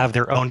they have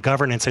their own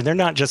governance, and they're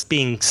not just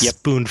being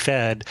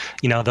spoon-fed,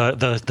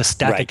 the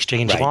Stack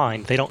Exchange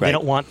line. They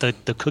don't want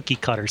the cookie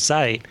cutter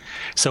site.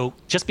 So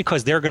just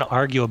because they're going to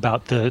argue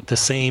about the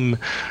same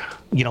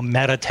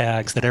meta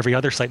tags that every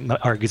other site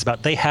argues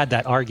about. They had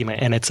that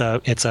argument, and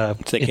so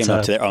they came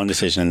up to their own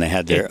decision, and they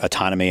had their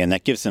autonomy, and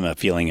that gives them a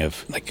feeling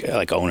of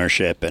like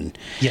ownership, and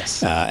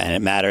yes, and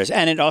it matters,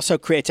 and it also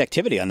creates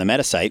activity on the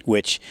meta site,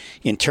 which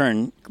in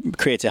turn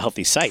creates a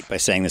healthy site by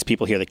saying there's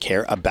people here that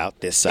care about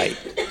this site.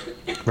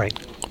 Right.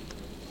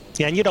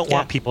 Yeah, and you don't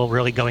want people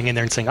really going in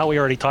there and saying, "Oh, we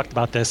already talked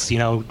about this.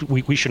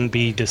 We shouldn't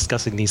be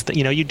discussing these things."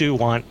 You do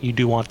want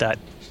that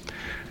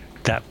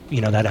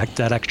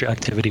extra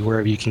activity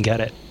wherever you can get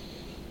it.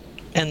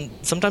 And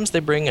sometimes they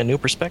bring a new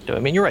perspective. I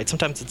mean, you're right.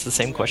 Sometimes it's the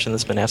same question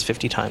that's been asked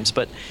 50 times,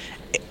 but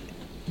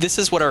this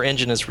is what our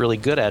engine is really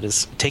good at: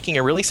 is taking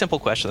a really simple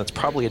question that's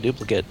probably a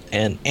duplicate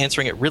and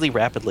answering it really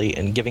rapidly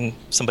and giving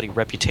somebody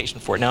reputation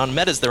for it. Now, on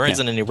metas, there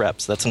isn't any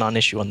reps. That's a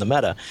non-issue on the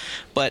meta,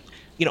 but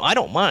I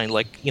don't mind.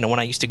 Like, when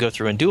I used to go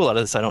through and do a lot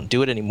of this, I don't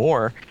do it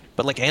anymore.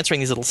 But like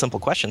answering these little simple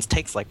questions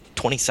takes like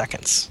 20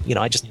 seconds.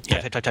 I just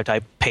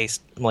type,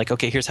 paste. I'm like,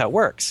 okay, here's how it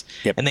works.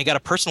 Yep. And they got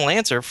a personal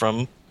answer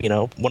from,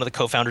 one of the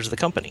co-founders of the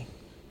company.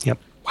 Yep.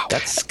 Wow.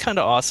 That's kind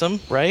of awesome,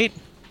 right?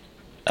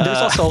 There's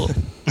also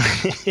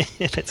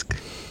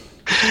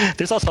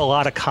there's also a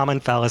lot of common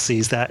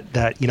fallacies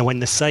that when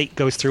the site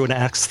goes through and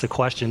asks the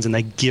questions and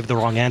they give the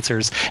wrong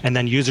answers, and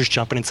then users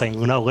jump in and saying,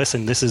 well, no,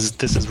 listen, this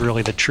is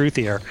really the truth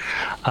here.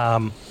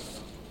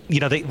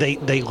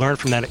 They learn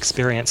from that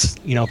experience,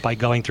 by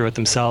going through it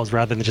themselves,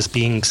 rather than just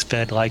being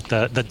fed like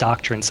the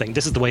doctrine saying,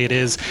 this is the way it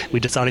is. We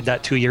decided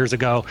that 2 years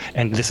ago,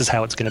 and this is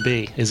how it's going to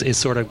be, is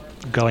sort of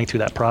going through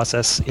that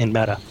process in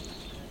meta.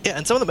 Yeah,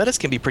 and some of the metas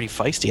can be pretty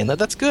feisty, and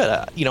that's good.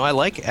 I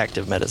like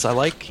active metas. I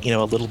like,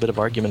 a little bit of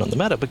argument on the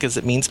meta, because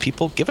it means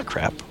people give a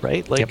crap,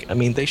 right? Like, yep. I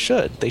mean, they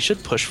should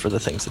push for the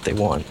things that they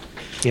want.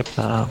 Yep.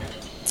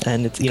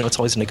 And it's, it's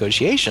always a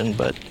negotiation,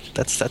 but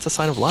that's a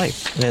sign of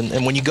life.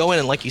 And when you go in,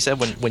 and like you said,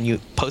 when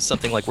you post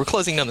something like, we're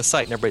closing down the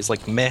site, and everybody's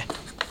like, meh,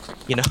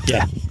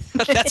 yeah,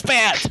 that's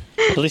bad.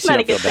 At least you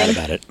don't feel bad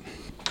about it.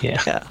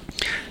 Yeah.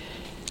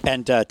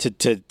 And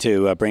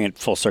to bring it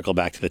full circle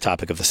back to the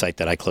topic of the site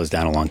that I closed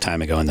down a long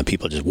time ago, and the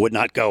people just would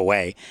not go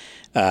away.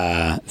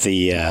 The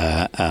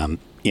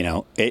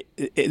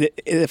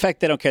fact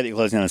they don't care that you're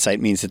closing down the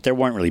site means that there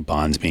weren't really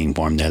bonds being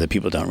formed there. That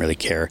people don't really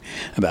care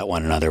about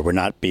one another. We're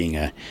not being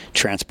a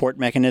transport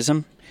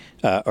mechanism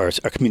or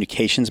a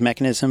communications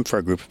mechanism for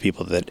a group of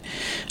people that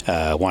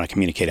want to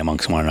communicate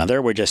amongst one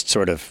another. We're just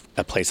sort of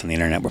a place on the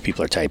internet where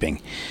people are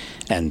typing,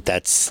 and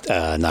that's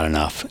not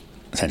enough,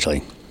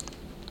 essentially.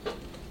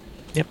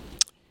 Yep.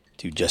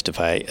 To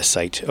justify a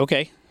site.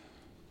 Okay.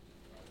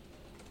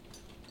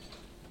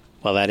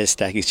 Well, that is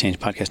Stack Exchange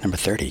podcast number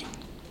 30.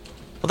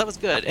 Well, that was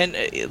good. And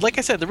like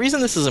I said, the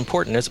reason this is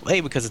important is,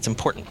 A, because it's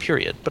important,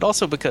 period, but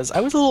also because I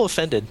was a little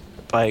offended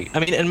by,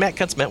 and Matt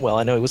Kuntz meant well.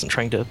 I know he wasn't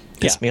trying to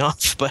piss me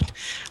off, but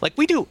like,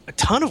 we do a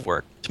ton of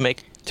work to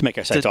make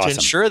our sites awesome. To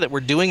ensure that we're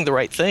doing the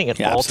right thing at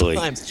all absolutely.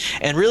 Times.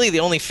 And really the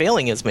only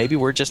failing is maybe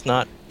we're just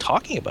not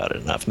talking about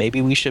it enough.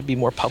 Maybe we should be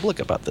more public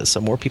about this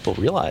so more people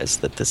realize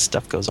that this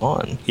stuff goes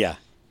on. Yeah.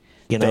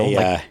 To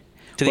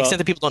the extent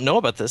that people don't know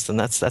about this, then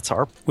that's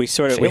our we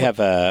have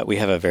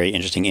a very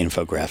interesting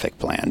infographic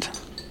planned.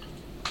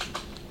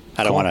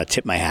 I don't want to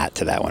tip my hat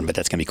to that one, but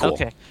that's going to be cool.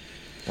 Okay.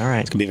 All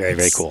right. It's going to be very,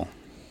 very cool.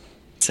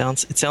 It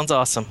sounds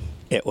awesome.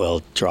 It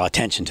will draw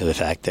attention to the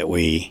fact that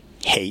we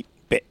hate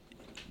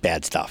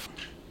bad stuff.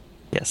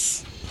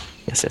 Yes.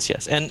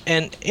 And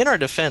in our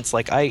defense,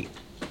 like I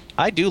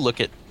do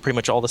look at pretty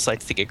much all the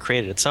sites that get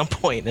created at some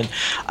point, and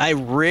I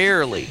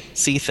rarely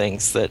see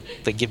things that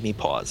give me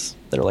pause.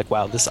 That are like,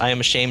 wow, I am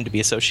ashamed to be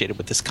associated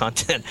with this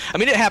content. I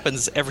mean, it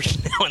happens every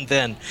now and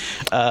then.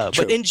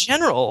 But in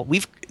general,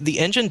 the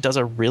engine does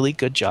a really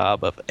good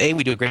job of,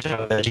 we do a great job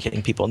of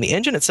educating people, and the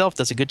engine itself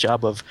does a good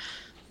job of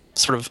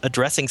sort of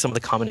addressing some of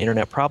the common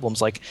internet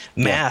problems. Like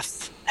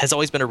math has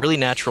always been a really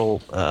natural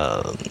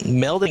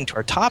melding to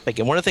our topic,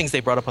 and one of the things they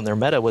brought up on their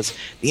meta was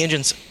the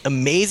engine's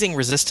amazing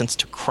resistance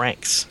to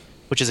cranks,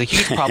 which is a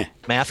huge problem in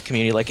the math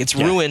community. Like, it's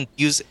ruined.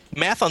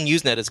 Math on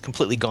Usenet is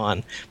completely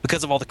gone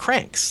because of all the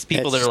cranks.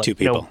 People that are like, two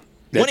people.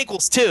 1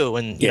 equals 2,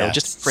 and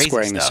just crazy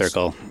squaring stuff. the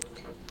circle.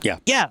 Yeah.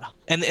 Yeah,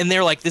 and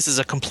they're like, this is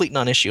a complete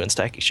non-issue in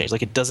Stack Exchange.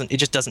 Like, it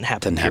just doesn't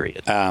happen.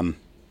 Period. What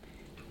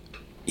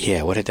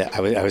did that?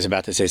 I was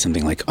about to say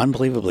something like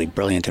unbelievably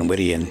brilliant and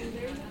witty, and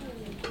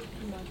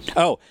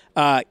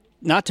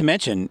not to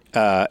mention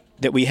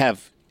that we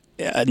have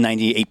a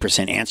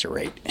 98% answer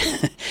rate.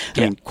 I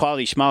mean,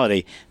 quality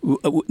schmality.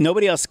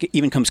 Nobody else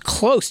even comes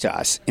close to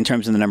us in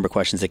terms of the number of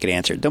questions that get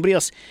answered. Nobody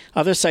else.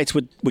 Other sites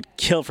would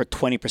kill for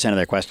 20% of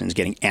their questions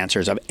getting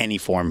answers of any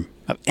form,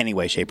 of any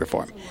way, shape, or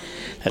form.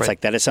 That's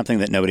that is something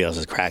that nobody else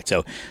has cracked.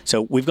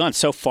 So we've gone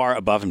so far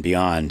above and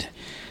beyond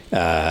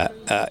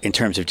in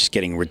terms of just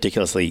getting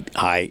ridiculously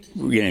high.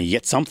 You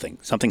get something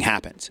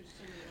happens.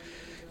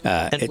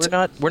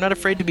 And we're not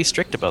afraid to be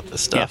strict about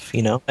this stuff,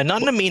 and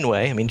not in a mean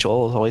way. I mean,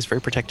 Joel is always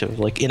very protective,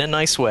 like in a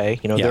nice way.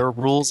 There are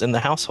rules in the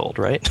household,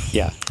 right?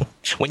 Yeah.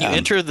 When you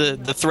enter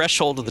the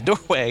threshold of the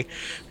doorway,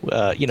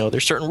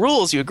 there's certain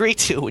rules you agree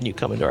to when you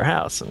come into our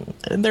house,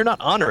 and they're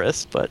not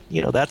onerous, but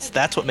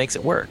that's what makes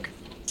it work.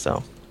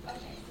 So,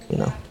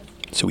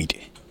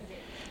 Sweet.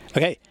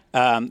 Okay.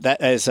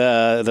 This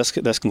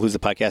concludes the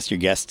podcast. Your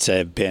guests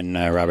have been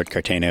Robert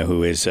Cartano,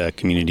 who is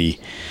community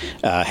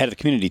head of the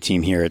community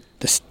team here at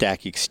the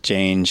Stack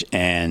Exchange,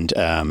 and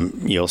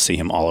you'll see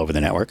him all over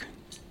the network.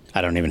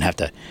 I don't even have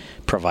to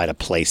provide a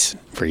place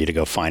for you to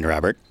go find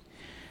Robert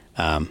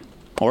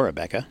or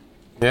Rebecca.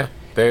 Yeah,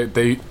 they're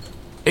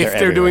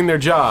doing their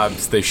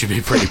jobs, they should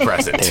be pretty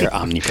present. They're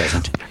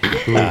omnipresent.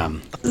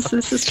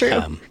 This is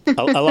true.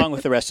 Along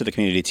with the rest of the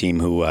community team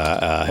who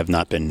have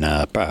not been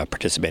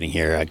participating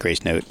here,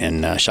 Grace Note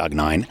and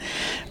Shog9.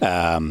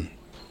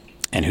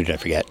 And who did I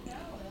forget?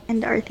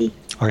 And Arthi.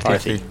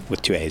 Arthi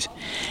with 2 A's.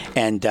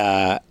 And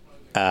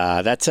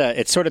that's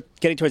it's sort of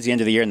getting towards the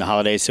end of the year and the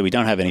holidays, so we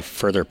don't have any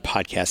further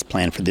podcasts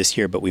planned for this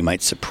year, but we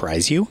might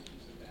surprise you.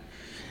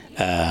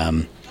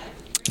 You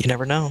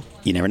never know.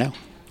 You never know.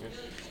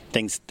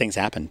 Things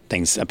happen.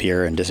 Things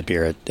appear and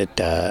disappear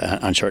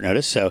on short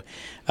notice. So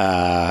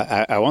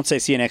I won't say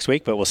see you next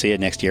week, but we'll see you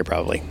next year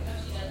probably.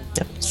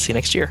 Yep. See you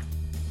next year.